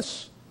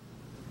says.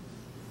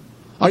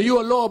 Are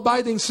you a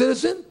law-abiding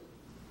citizen?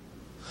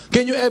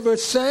 Can you ever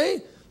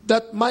say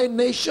that my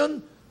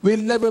nation will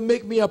never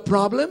make me a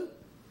problem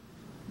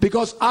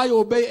because I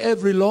obey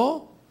every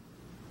law?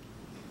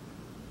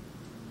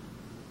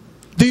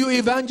 Do you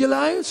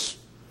evangelize?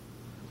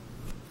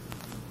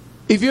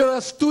 If you're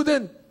a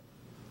student,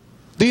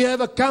 do you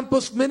have a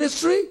campus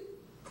ministry?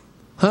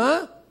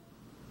 Are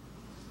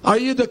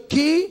you the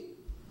key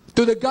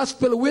to the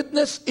gospel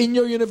witness in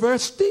your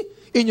university,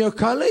 in your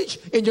college,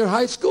 in your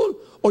high school?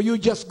 Or you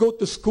just go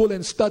to school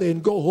and study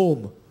and go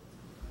home?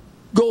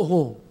 Go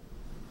home.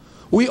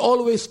 We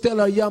always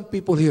tell our young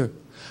people here,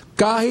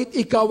 kahit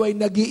ikaw ay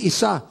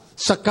nag-iisa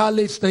sa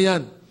college na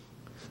yan,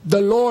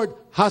 the Lord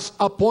has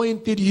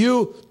appointed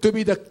you to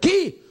be the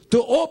key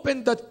to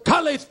open that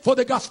college for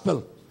the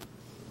gospel.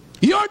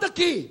 You're the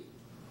key.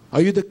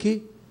 Are you the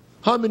key?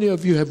 How many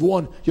of you have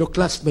won your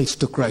classmates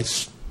to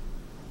Christ?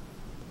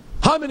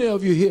 How many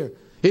of you here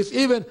is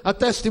even a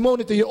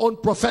testimony to your own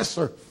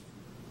professor?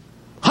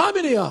 How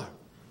many are?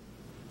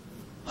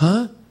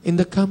 In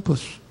the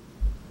campus.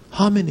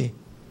 How many?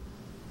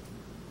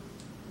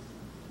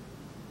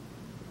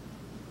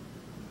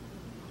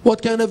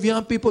 What kind of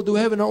young people do we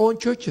have in our own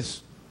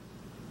churches?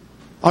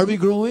 Are we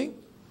growing?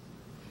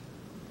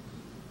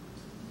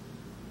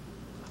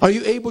 Are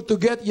you able to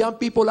get young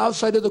people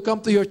outside to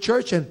come to your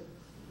church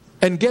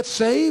and get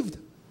saved?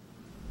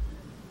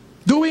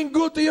 Doing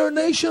good to your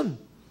nation.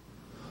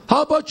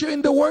 How about you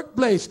in the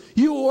workplace?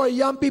 You who are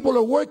young people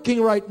are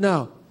working right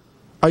now.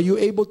 Are you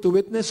able to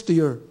witness to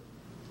your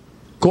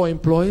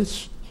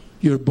co-employees,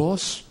 your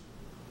boss?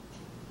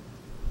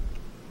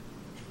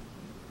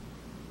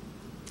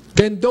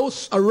 Can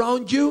those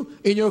around you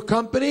in your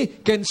company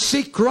can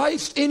see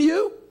Christ in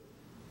you?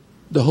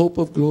 The hope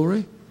of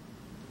glory?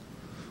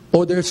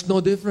 Or there's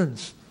no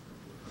difference?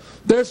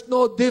 There's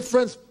no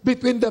difference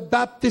between the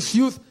Baptist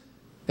youth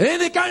and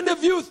any kind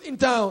of youth in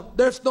town.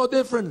 There's no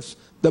difference.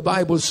 The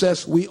Bible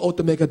says we ought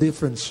to make a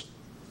difference.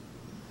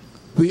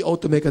 We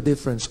ought to make a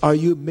difference. Are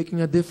you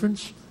making a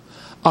difference?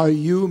 Are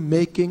you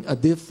making a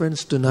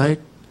difference tonight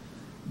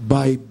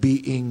by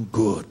being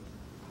good?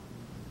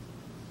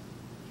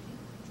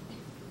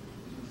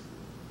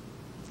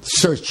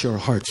 Search your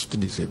hearts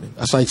this evening.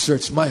 As I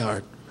search my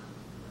heart,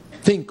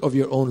 think of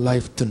your own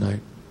life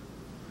tonight.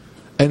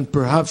 And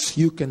perhaps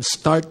you can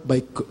start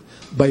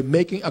by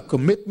making a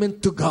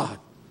commitment to God.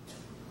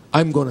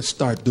 I'm going to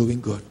start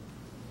doing good.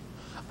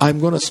 I'm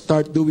going to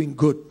start doing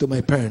good to my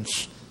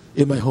parents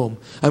in my home.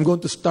 I'm going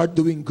to start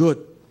doing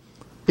good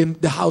in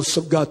the house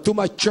of God, to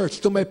my church,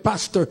 to my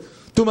pastor,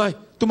 to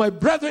my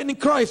brethren in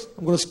Christ.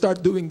 I'm going to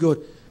start doing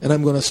good. And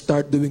I'm going to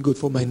start doing good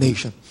for my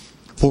nation.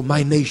 For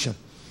my nation.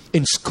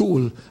 In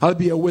school, I'll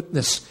be a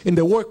witness. In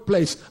the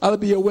workplace, I'll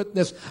be a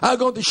witness. I'm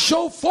going to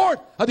show forth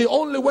that the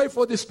only way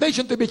for this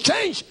nation to be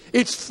changed,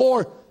 it's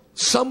for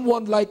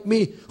someone like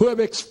me who have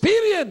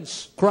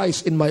experienced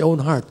Christ in my own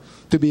heart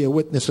to be a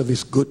witness of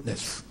His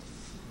goodness.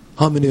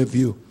 How many of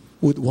you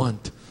would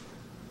want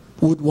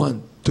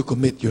to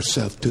commit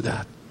yourself to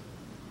that?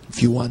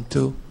 If you want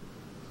to,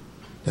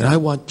 then I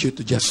want you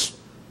to just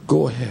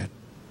go ahead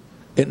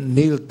and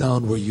kneel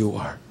down where you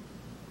are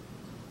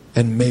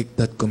and make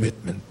that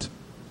commitment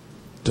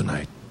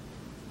tonight.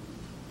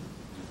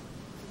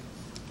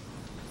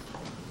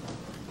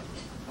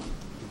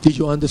 Did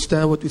you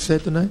understand what we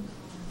said tonight?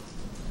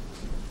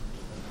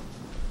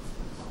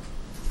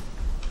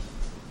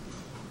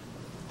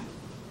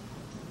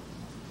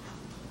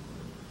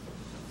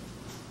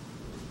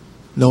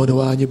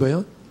 Naunawaan niyo ba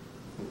yun?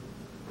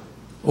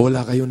 O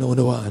wala kayong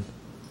naunawaan?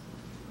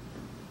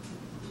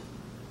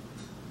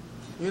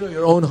 You know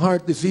your own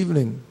heart this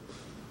evening.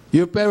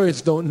 Your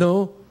parents don't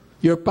know.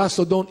 Your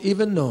pastor don't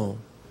even know.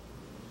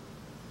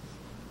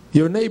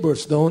 Your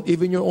neighbors don't.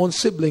 Even your own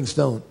siblings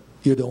don't.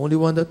 You're the only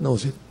one that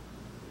knows it.